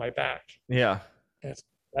happened with my back. Yeah. And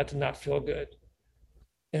that did not feel good.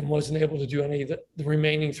 And wasn't able to do any of the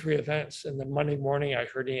remaining three events. And the Monday morning, I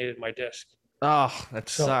herniated my disc. Oh, that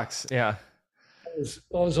So sucks. Yeah. I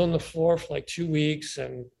was on the floor for like 2 weeks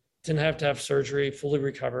and didn't have to have surgery, fully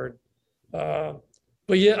recovered.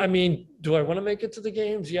 But yeah, I mean, do I want to make it to the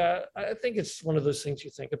games? Yeah, I think it's one of those things you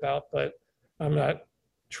think about, but I'm not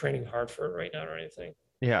training hard for it right now or anything.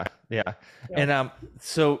 Yeah, yeah. Yeah. And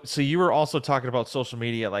so you were also talking about social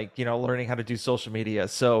media, like, learning how to do social media.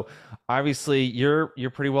 So obviously you're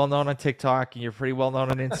pretty well known on TikTok and you're pretty well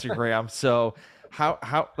known on Instagram. So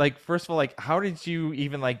how like first of all, like how did you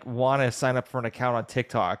even like want to sign up for an account on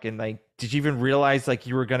TikTok? And like did you even realize like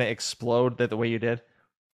you were going to explode the way you did?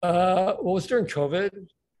 Well, it was during COVID.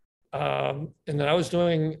 And then I was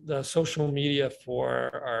doing the social media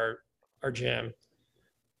for our gym,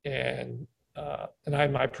 and I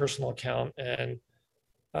had my personal account and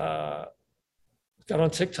uh, got on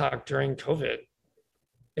TikTok during COVID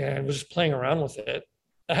and was just playing around with it.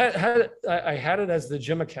 I had it as the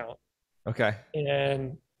gym account Okay.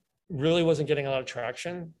 and really wasn't getting a lot of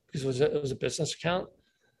traction because it was a business account.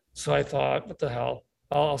 So I thought, what the hell?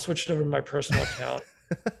 I'll switch it over to my personal account.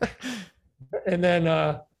 And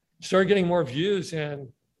then started getting more views. And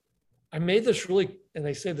I made this really, and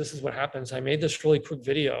they say this is what happens. I made this really quick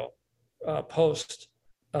video post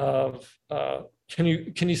of can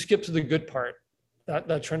you skip to the good part?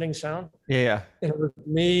 That trending sound. Yeah. And it was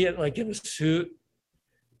me like in a suit,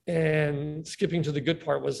 and skipping to the good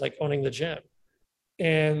part was like owning the gym.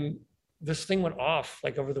 And this thing went off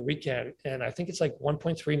like over the weekend, and I think it's like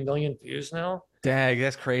 1.3 million views now. Dang,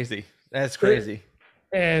 that's crazy. That's crazy.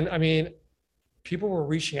 And I mean, people were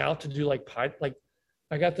reaching out to do like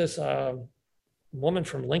I got this woman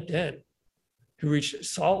from LinkedIn who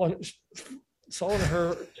saw on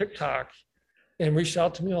her TikTok and reached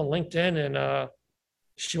out to me on LinkedIn, and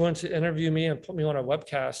she wanted to interview me and put me on a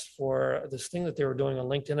webcast for this thing that they were doing on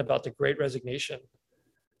LinkedIn about the Great Resignation.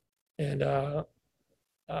 And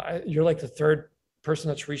you're like the third person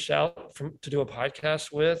that's reached out to do a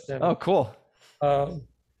podcast with. And oh, cool. And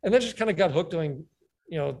then just kind of got hooked doing,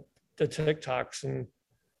 the TikToks and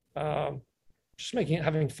just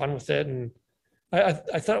having fun with it. And I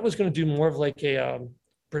thought it was going to do more of like a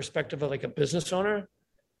perspective of like a business owner,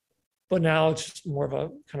 but now it's just more of a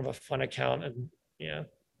kind of a fun account. And yeah.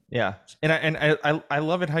 And I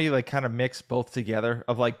love it how you like kind of mix both together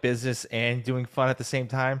of like business and doing fun at the same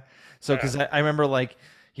time. So because I remember like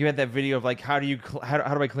you had that video of like how do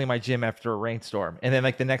I clean my gym after a rainstorm, and then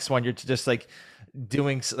like the next one you're just like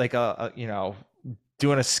doing like a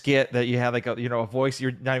doing a skit that you had like a voice.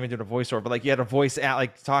 You're not even doing a voiceover, but like you had a voice out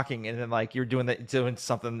like talking, and then like you're doing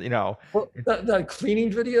something. Well, that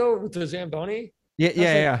cleaning video with the Zamboni.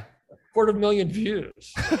 Yeah. 250,000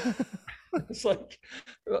 views. It's like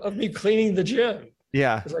of me cleaning the gym.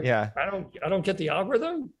 Yeah. Like, yeah. I don't get the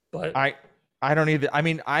algorithm, but I don't either. I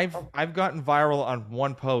mean, I've gotten viral on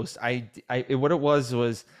one post. What it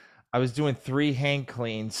was I was doing 3 hang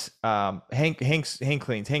cleans, power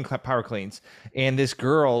cleans, and this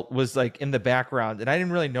girl was like in the background, and I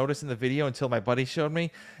didn't really notice in the video until my buddy showed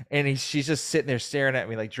me, and she's just sitting there staring at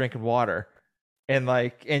me like drinking water, and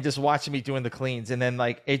just watching me doing the cleans, and then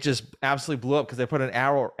like it just absolutely blew up because I put an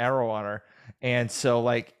arrow on her, and so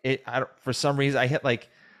like for some reason I hit like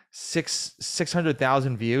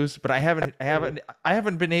 600,000 views, but I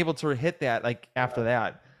haven't been able to hit that like after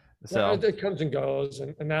that. So it comes and goes,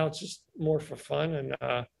 and now it's just more for fun, and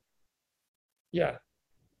yeah,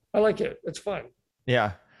 I like it. It's fun.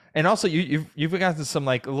 Yeah, and also you've gotten some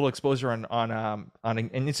like a little exposure on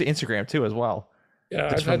Instagram too as well.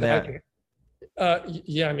 Yeah, I've had that.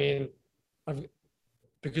 Yeah, I mean,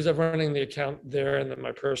 because I'm running the account there and then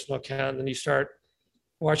my personal account, and then you start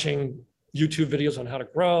watching YouTube videos on how to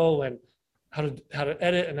grow and how to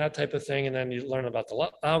edit and that type of thing, and then you learn about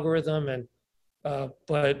the algorithm. And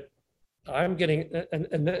but I'm getting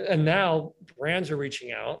and now brands are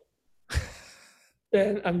reaching out,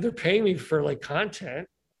 and they're paying me for like content.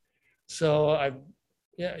 So I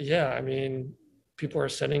mean, people are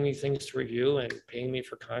sending me things to review and paying me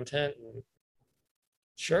for content, and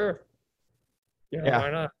sure,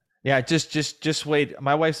 why not? Yeah, just wait.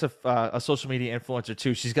 My wife's a social media influencer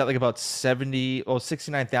too. She's got like about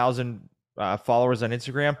 69,000 followers on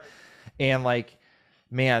Instagram, and like,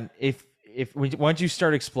 man, once you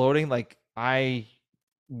start exploding, like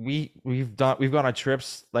we've gone on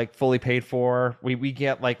trips like fully paid for. We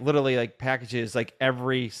get like literally like packages like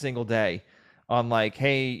every single day on like,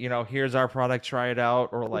 hey, here's our product, try it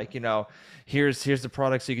out, or like, here's the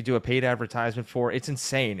product so you could do a paid advertisement for. It's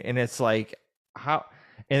insane, and it's like how.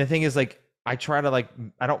 And the thing is, like, I try to like,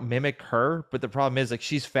 I don't mimic her, but the problem is like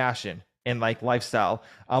she's fashion and like lifestyle.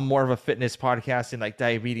 I'm more of a fitness podcast and like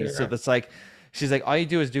diabetes. Yeah. So that's like, she's like, all you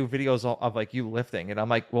do is do videos of like you lifting, and I'm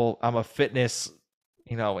like, well, I'm a fitness,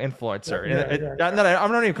 influencer.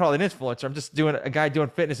 I'm not even calling it an influencer. I'm just doing a guy doing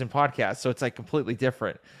fitness and podcasts. So it's like completely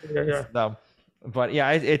different. So, but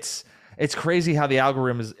yeah, it's crazy how the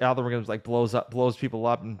algorithms like blows people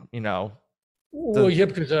up, and Well, yeah,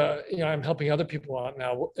 because I'm helping other people out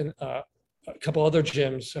now, and a couple other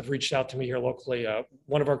gyms have reached out to me here locally.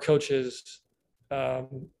 One of our coaches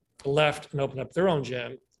left and opened up their own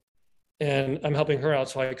gym, and I'm helping her out,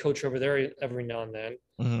 so I coach over there every now and then.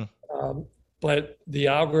 Mm-hmm. But the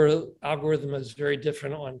algorithm is very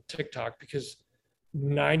different on TikTok, because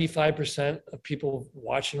 95% of people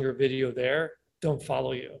watching your video there don't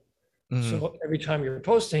follow you. Mm-hmm. So every time you're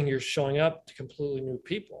posting, you're showing up to completely new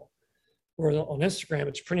people. Whereas on Instagram,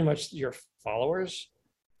 it's pretty much your followers.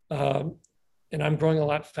 And I'm growing a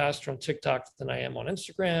lot faster on TikTok than I am on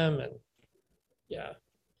Instagram. And yeah,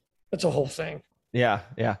 that's a whole thing. Yeah.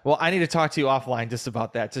 Well, I need to talk to you offline just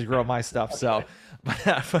about that to grow my stuff. Okay.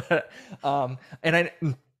 So, and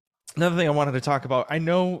Another thing I wanted to talk about, I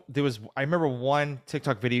remember one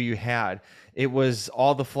TikTok video you had. It was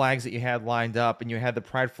all the flags that you had lined up, and you had the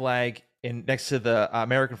pride flag in next to the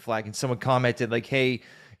American flag, and someone commented like, "Hey,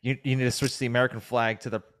 you need to switch the American flag to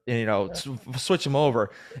the, switch them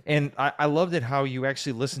over." And I loved it how you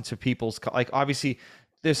actually listened to people's, like, obviously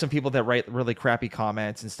there's some people that write really crappy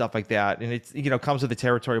comments and stuff like that, and it's, comes with the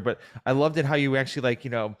territory. But I loved it how you actually, like,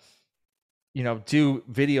 do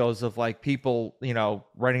videos of like people,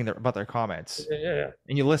 writing about their comments, Yeah,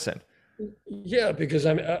 and you listen. yeah, because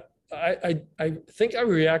I think I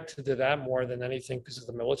reacted to that more than anything because of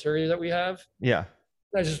the military that we have. Yeah.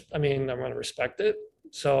 I mean, I want to respect it.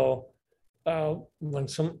 So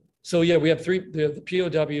so yeah, we have the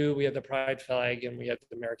POW, we have the pride flag, and we have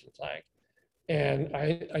the American flag. And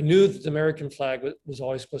I knew that the American flag was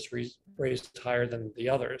always supposed to be raised higher than the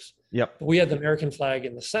others. Yep. But we had the American flag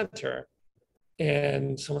in the center,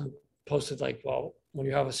 and someone posted like, well, when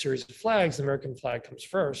you have a series of flags, the American flag comes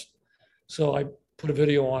first. So I put a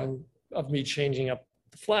video on of me changing up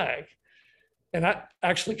the flag. And that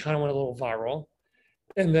actually kind of went a little viral.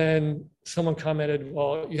 And then someone commented,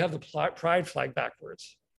 well, you have the pride flag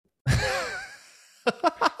backwards. So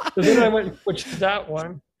then I went and switched to that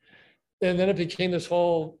one. And then it became this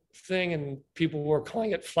whole thing, and people were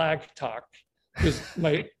calling it flag talk because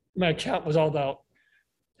my account was all about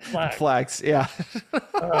Flags. Yeah.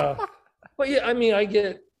 But yeah, I mean, I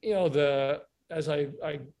get, as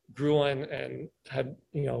I grew on and had,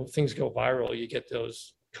 things go viral, you get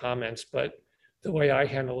those comments. But the way I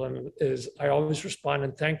handle them is I always respond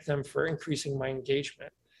and thank them for increasing my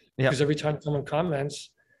engagement. Yeah. Because every time someone comments,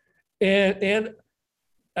 and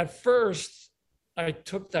at first I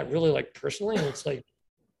took that really like personally, and it's like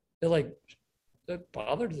it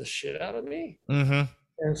bothered the shit out of me. Mm-hmm.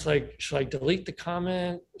 And it's like, should I delete the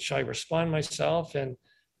comment? Should I respond myself? And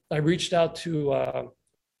I reached out to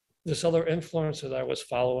this other influencer that I was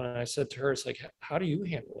following, and I said to her, it's like, how do you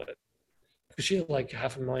handle it? Because she had like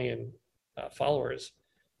 500,000 followers.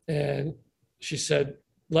 And she said,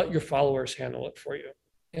 let your followers handle it for you.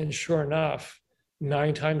 And sure enough,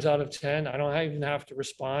 9 times out of 10, I don't even have to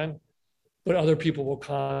respond, but other people will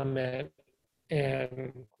comment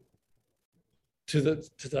and to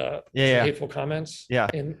the hateful comments. Yeah.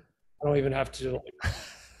 And I don't even have to like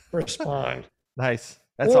respond. Nice.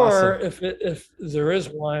 That's or awesome. if there is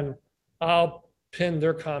one, I'll pin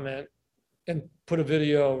their comment and put a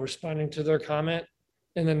video responding to their comment.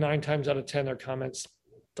 And then 9 times out of 10, their comments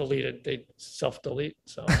deleted. They self-delete.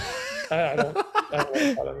 So I don't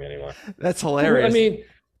worry about them anymore. That's hilarious.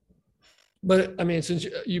 I mean, since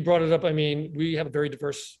you brought it up, I mean, we have a very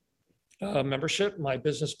diverse membership. My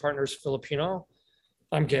business partner is Filipino.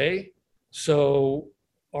 I'm gay. So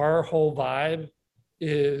our whole vibe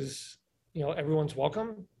is, everyone's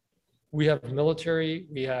welcome. We have military,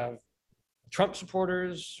 we have Trump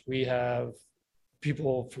supporters, we have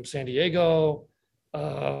people from San Diego.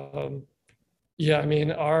 Yeah, I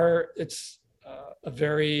mean, it's a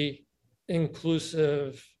very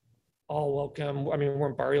inclusive, all welcome. I mean, we're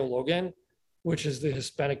in Barrio Logan, which is the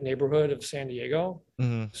Hispanic neighborhood of San Diego.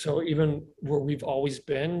 Mm-hmm. So even where we've always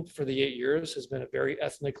been for the 8 years has been a very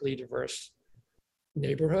ethnically diverse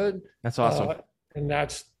neighborhood. That's awesome. And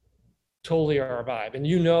that's totally our vibe. And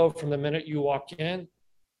from the minute you walk in,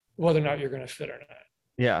 whether or not you're going to fit or not.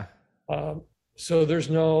 Yeah.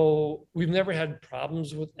 So we've never had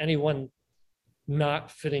problems with anyone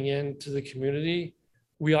not fitting into the community.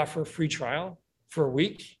 We offer a free trial for a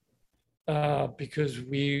week because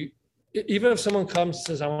even if someone comes and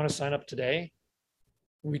says, I want to sign up today,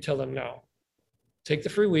 we tell them no. Take the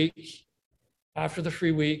free week. After the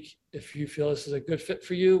free week, if you feel this is a good fit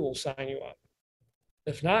for you, we'll sign you up.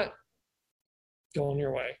 If not, go on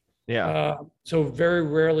your way. Yeah. So very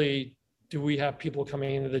rarely do we have people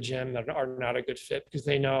coming into the gym that are not a good fit because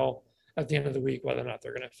they know at the end of the week whether or not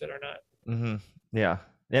they're going to fit or not. Mm-hmm. Yeah.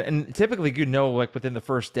 And typically, like within the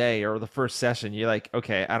first day or the first session, you're like,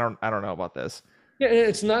 okay, I don't know about this. Yeah,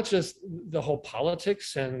 it's not just the whole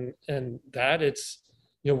politics and that. It's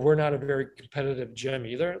we're not a very competitive gym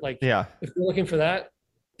either. Like, yeah, if you're looking for that,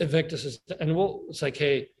 Invictus is, and it's like,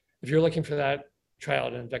 hey, if you're looking for that, try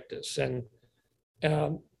out Invictus. And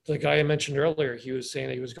the guy I mentioned earlier, he was saying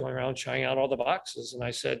that he was going around trying out all the boxes, and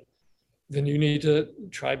I said, then you need to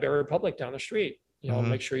try Bear Republic down the street.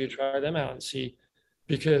 Make sure you try them out and see,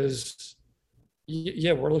 because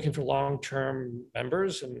we're looking for long-term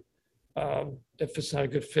members, and if it's not a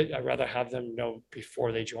good fit, I'd rather have them know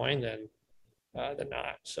before they join than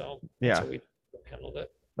not. So that's how we handled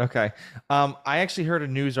it. Okay. I actually heard a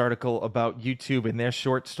news article about YouTube and their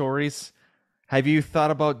short stories. Have you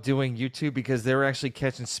thought about doing YouTube, because they're actually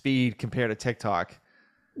catching speed compared to TikTok?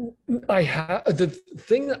 I have the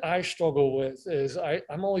thing that I struggle with is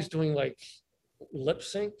I'm always doing like lip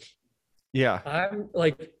sync. Yeah. I'm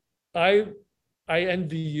like I I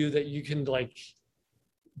envy you that you can like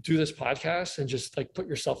do this podcast and just like put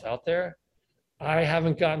yourself out there. I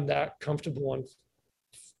haven't gotten that comfortable on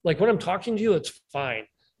like when I'm talking to you, it's fine.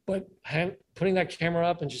 But putting that camera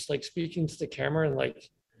up and just like speaking to the camera and like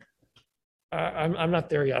I'm not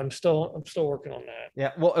there yet. I'm still working on that.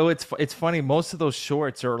 Yeah. Well, oh, it's funny. Most of those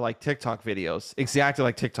shorts are like TikTok videos, exactly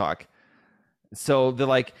like TikTok. So they're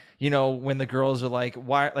like, when the girls are like,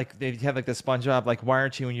 why, like they have like the SpongeBob, like, why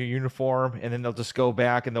aren't you in your uniform? And then they'll just go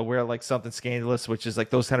back and they'll wear like something scandalous, which is like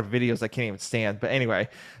those kind of videos I can't even stand. But anyway,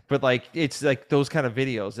 but like it's like those kind of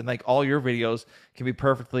videos, and like all your videos can be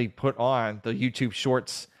perfectly put on the YouTube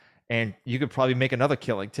Shorts, and you could probably make another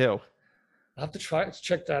killing too. I'll have to try to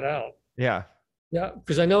check that out. Yeah. Yeah,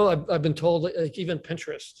 because I know I've been told like even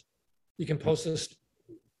Pinterest, you can post this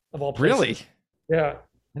of all Really? places. Yeah,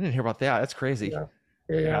 I didn't hear about that. That's crazy. yeah,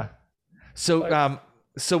 yeah, yeah. Yeah. So, But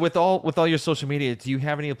so with all your social media, do you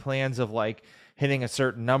have any plans of like hitting a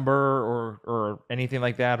certain number or anything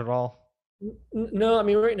like that at all? no, I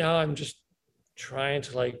mean right now I'm just trying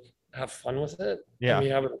to like have fun with it. I Yeah.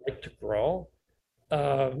 mean, I would like to grow.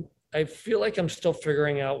 I feel like I'm still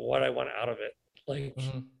figuring out what I want out of it. Like,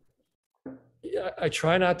 Hmm. yeah, I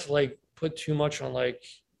try not to like put too much on like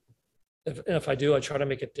if I do, I try to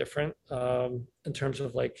make it different in terms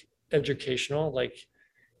of like educational. Like,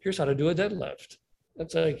 here's how to do a deadlift.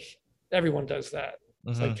 It's like everyone does that.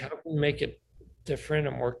 It's like Hmm. how can we make it different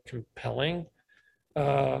and more compelling?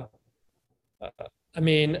 Uh, I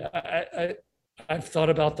mean, I've thought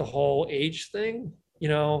about the whole age thing. You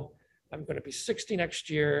know, I'm going to be 60 next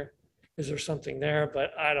year. Is there something there?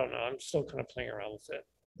 But I don't know. I'm still kind of playing around with it.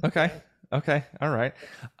 Okay. Yeah. Okay. All right.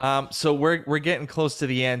 So we're getting close to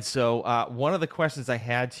the end. So one of the questions I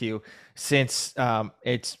had to you, since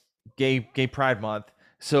it's Gay Pride Month.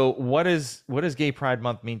 So what does Gay Pride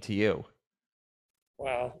Month mean to you?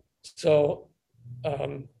 Wow. So,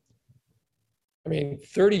 um, I mean,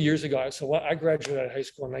 30 years ago, so I graduated high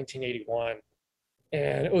school in 1981,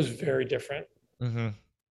 and it was very different Hmm.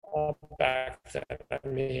 back then. I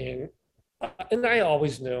mean, and I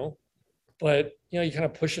always knew, but you kind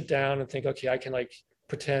of push it down and think, okay, I can like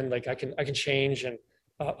pretend like I can change. And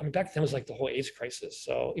I mean, back then was like the whole AIDS crisis,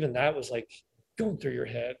 so even that was like going through your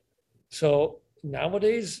head. So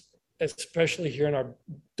nowadays, especially here in our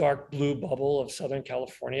dark blue bubble of Southern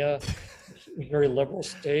California, very liberal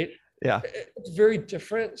state, Yeah. it's very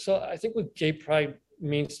different. So I think what gay pride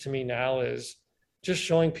means to me now is just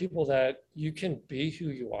showing people that you can be who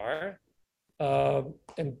you are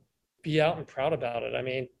and be out and proud about it. I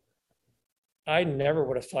mean, I never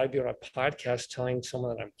would have thought I'd be on a podcast telling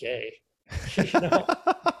someone that I'm gay. you know,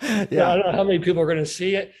 yeah, I Yeah. don't know how many people are going to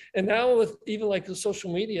see it. And now with even like the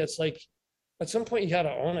social media, it's like at some point you got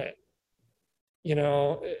to own it.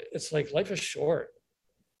 It's like life is short.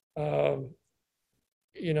 Um,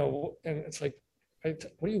 and it's like, what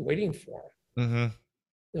are you waiting for? Hmm.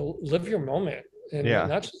 Live your moment, and Yeah.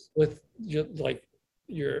 not just with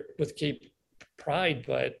your with gay pride,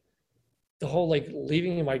 but the whole like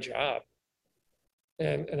leaving my job.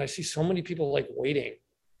 And I see so many people like waiting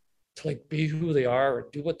to like be who they are or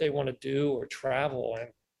do what they want to do or travel, and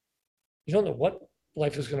you don't know what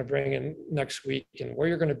life is going to bring in next week and where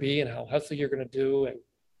you're going to be and how healthy you're going to do,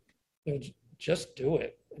 and just do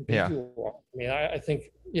it and be Yeah. who you are. I mean, I think,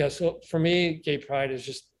 yeah. So for me, gay pride is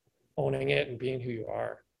just owning it and being who you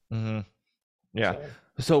are. Hmm. Yeah. So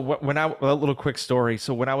So when a little quick story.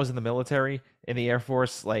 So when I was in the military in the Air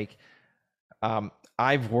Force, like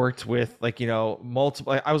I've worked with like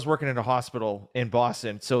multiple. I was working in a hospital in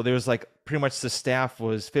Boston, so there was like pretty much the staff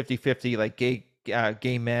was 50-50, like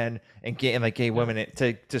gay men and like gay yeah, women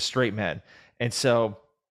to straight men, and so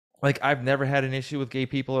like I've never had an issue with gay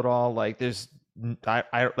people at all. Like there's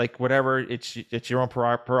I like whatever, it's your own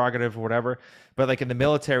prerogative or whatever. But like in the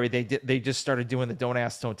military, they just started doing the don't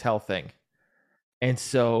ask, don't tell thing. And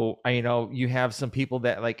so you have some people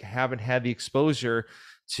that like haven't had the exposure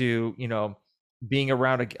to being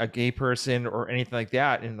around a gay person or anything like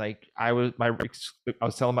that. And like I was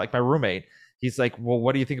telling like my roommate, he's like, well,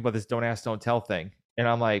 what do you think about this don't ask, don't tell thing? And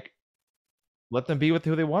I'm like, let them be with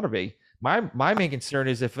who they want to be. My main concern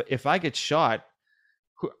is if I get shot,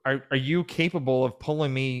 are you capable of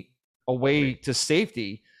pulling me away to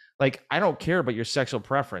safety? Like I don't care about your sexual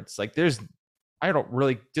preference. Like I don't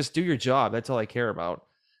really, just do your job. That's all I care about.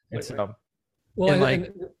 And completely. so, Well, and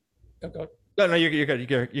like, okay. no, no, you're good.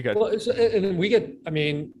 You're good. Well, and we get, I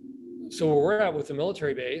mean, so where we're at with the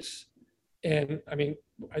military base, and I mean,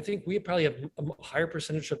 I think we probably have a higher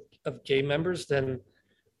percentage of gay members than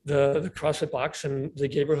the CrossFit box in the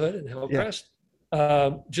neighborhood in Yeah. Hillcrest,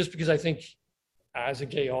 just because I think as a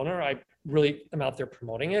gay owner, I really am out there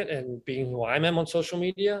promoting it and being who I am on social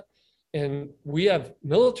media. And we have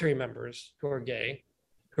military members who are gay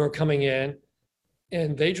who are coming in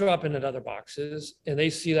and they drop in at other boxes and they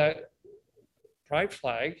see that pride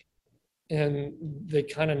flag and they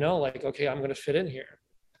kind of know like, okay, I'm going to fit in here.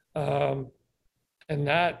 Um, and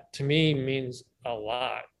that to me means a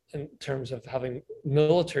lot in terms of having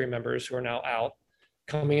military members who are now out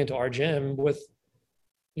coming into our gym with,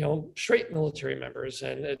 straight military members.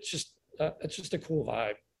 And it's just a cool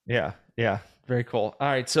vibe. Yeah. Yeah. Very cool. All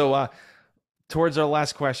right. So, towards our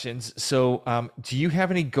last questions. So, do you have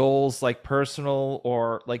any goals, like personal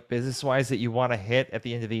or like business wise, that you want to hit at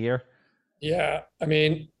the end of the year? Yeah. I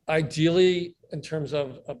mean, ideally, in terms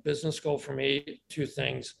of a business goal for me, two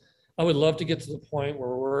things. I would love to get to the point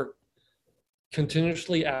where we're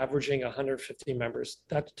continuously averaging 150 members.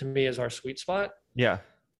 That to me is our sweet spot. Yeah.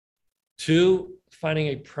 Two, finding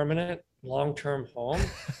a permanent long-term home.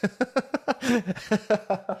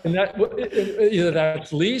 And that either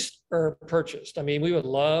that's leased or purchased. I mean, we would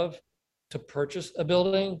love to purchase a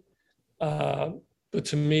building, but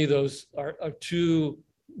to me, those are two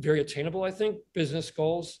very attainable. I think business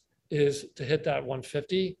goals is to hit that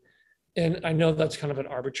 150, and I know that's kind of an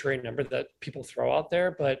arbitrary number that people throw out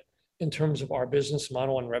there, but in terms of our business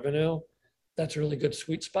model and revenue, that's a really good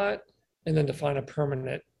sweet spot. And then to find a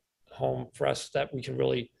permanent home for us that we can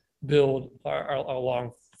really build our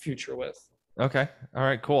long future with. Okay. All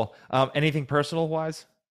right. Cool. Anything personal wise?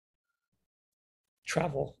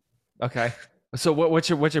 Travel. Okay. So what's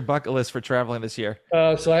your bucket list for traveling this year?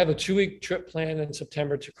 So I have a 2-week trip planned in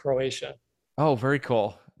September to Croatia. Oh, very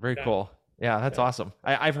cool. Very Yeah, cool. Yeah, that's yeah, awesome.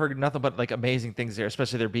 I've heard nothing but like amazing things there,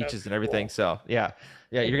 especially their beaches that's and everything. cool. So yeah,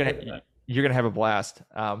 yeah, Looking forward to that. you're gonna have a blast.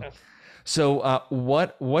 Yeah. So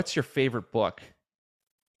what's your favorite book?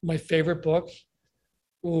 My favorite book.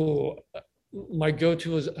 Ooh, my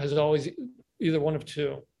go-to has always either one of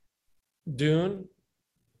two: Dune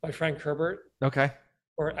by Frank Herbert Okay.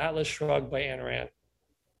 or Atlas Shrugged by Ayn Rand.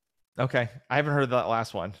 Okay. I haven't heard of that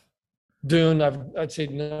last one. Dune, I'd say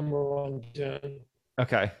number one. Dune.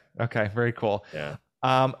 Okay. Okay. Very cool. Yeah.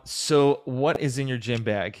 So what is in your gym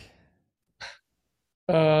bag?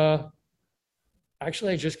 Uh,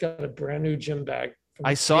 Actually, I just got a brand new gym bag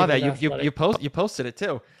I from saw that Haven you Athletic. posted it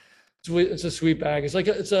too. It's a sweet bag.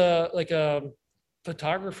 It's a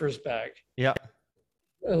photographer's bag. Yeah.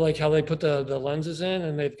 Like how they put the lenses in,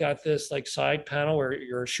 and they've got this like side panel where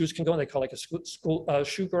your shoes can go, and they call it like a school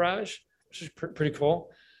shoe garage, which is pretty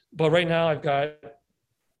cool. But right now, I've got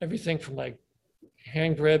everything from like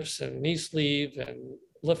hand grips and knee sleeve and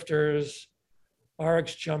lifters,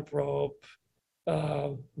 RX jump rope,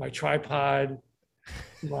 my tripod,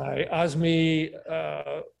 my Osme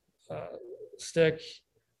stick,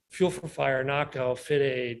 Fuel for Fire, Knockout, Fit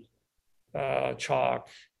Aid, chalk,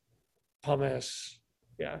 pumice.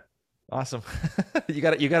 Yeah, Awesome. You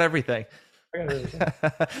got everything. I got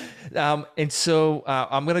everything. And so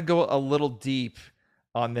I'm gonna go a little deep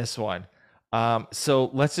on this one.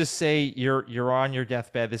 So let's just say you're on your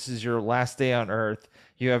deathbed. This is your last day on Earth.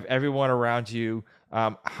 You have everyone around you.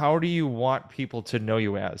 How do you want people to know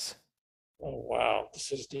you as? Oh wow,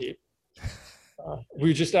 this is deep.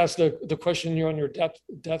 We just asked the question. You're on your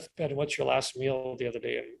deathbed, and what's your last meal the other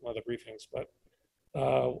day in one of the briefings? But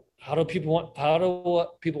how do people want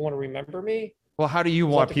to remember me? Well, how do you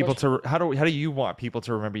Is that want the people question? to how do you want people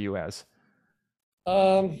to remember you as?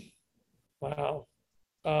 Um, wow.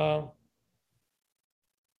 Um,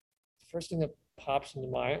 First thing that pops into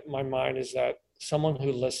my mind is that someone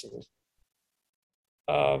who listens.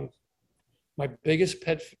 Um, my biggest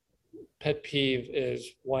pet peeve is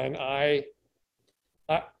when I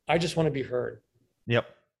just want to be heard. Yep.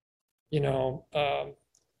 You know,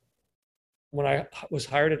 when I was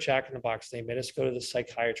hired at Jack in the Box, they made us go to the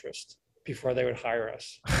psychiatrist before they would hire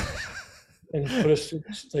us and put us through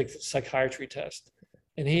like the psychiatry test.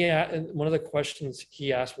 And one of the questions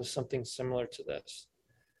he asked was something similar to this.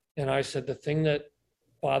 And I said, the thing that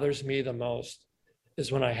bothers me the most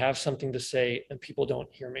is when I have something to say and people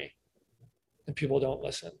don't hear me and people don't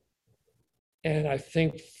listen. And I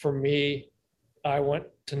think for me, I want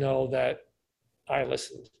to know that I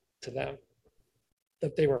listened to them,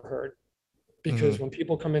 that they were heard. Because Hmm. when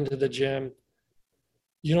people come into the gym,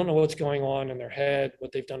 you don't know what's going on in their head,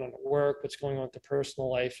 what they've done on work, what's going on with their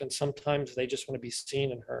personal life. And sometimes they just want to be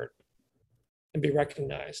seen and heard and be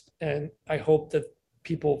recognized. And I hope that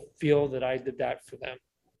people feel that I did that for them.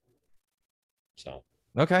 So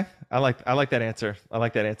Okay. I like that answer. I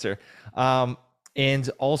like that answer. Um, And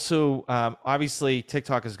also, obviously,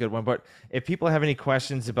 TikTok is a good one. But if people have any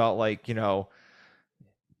questions about like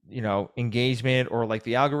engagement or like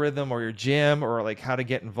the algorithm or your gym or like how to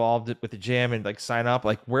get involved with the gym and like sign up,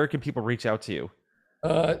 like where can people reach out to you?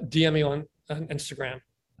 DM me on Instagram.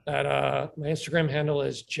 That my Instagram handle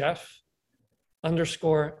is Jeff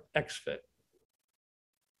underscore XFit.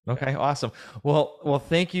 Yeah. Okay, awesome. Well,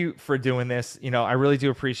 thank you for doing this. I really do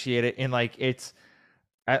appreciate it. And like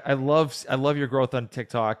I love your growth on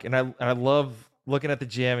TikTok, and I love looking at the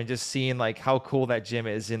gym and just seeing like how cool that gym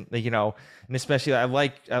is, and and especially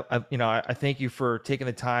I thank you for taking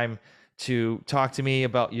the time to talk to me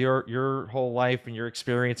about your whole life and your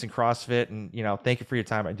experience in CrossFit, and thank you for your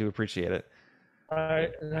time. I do appreciate it.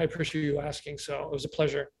 And I appreciate you asking. So it was a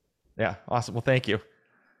pleasure. Yeah, awesome. Well, thank you.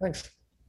 Thanks.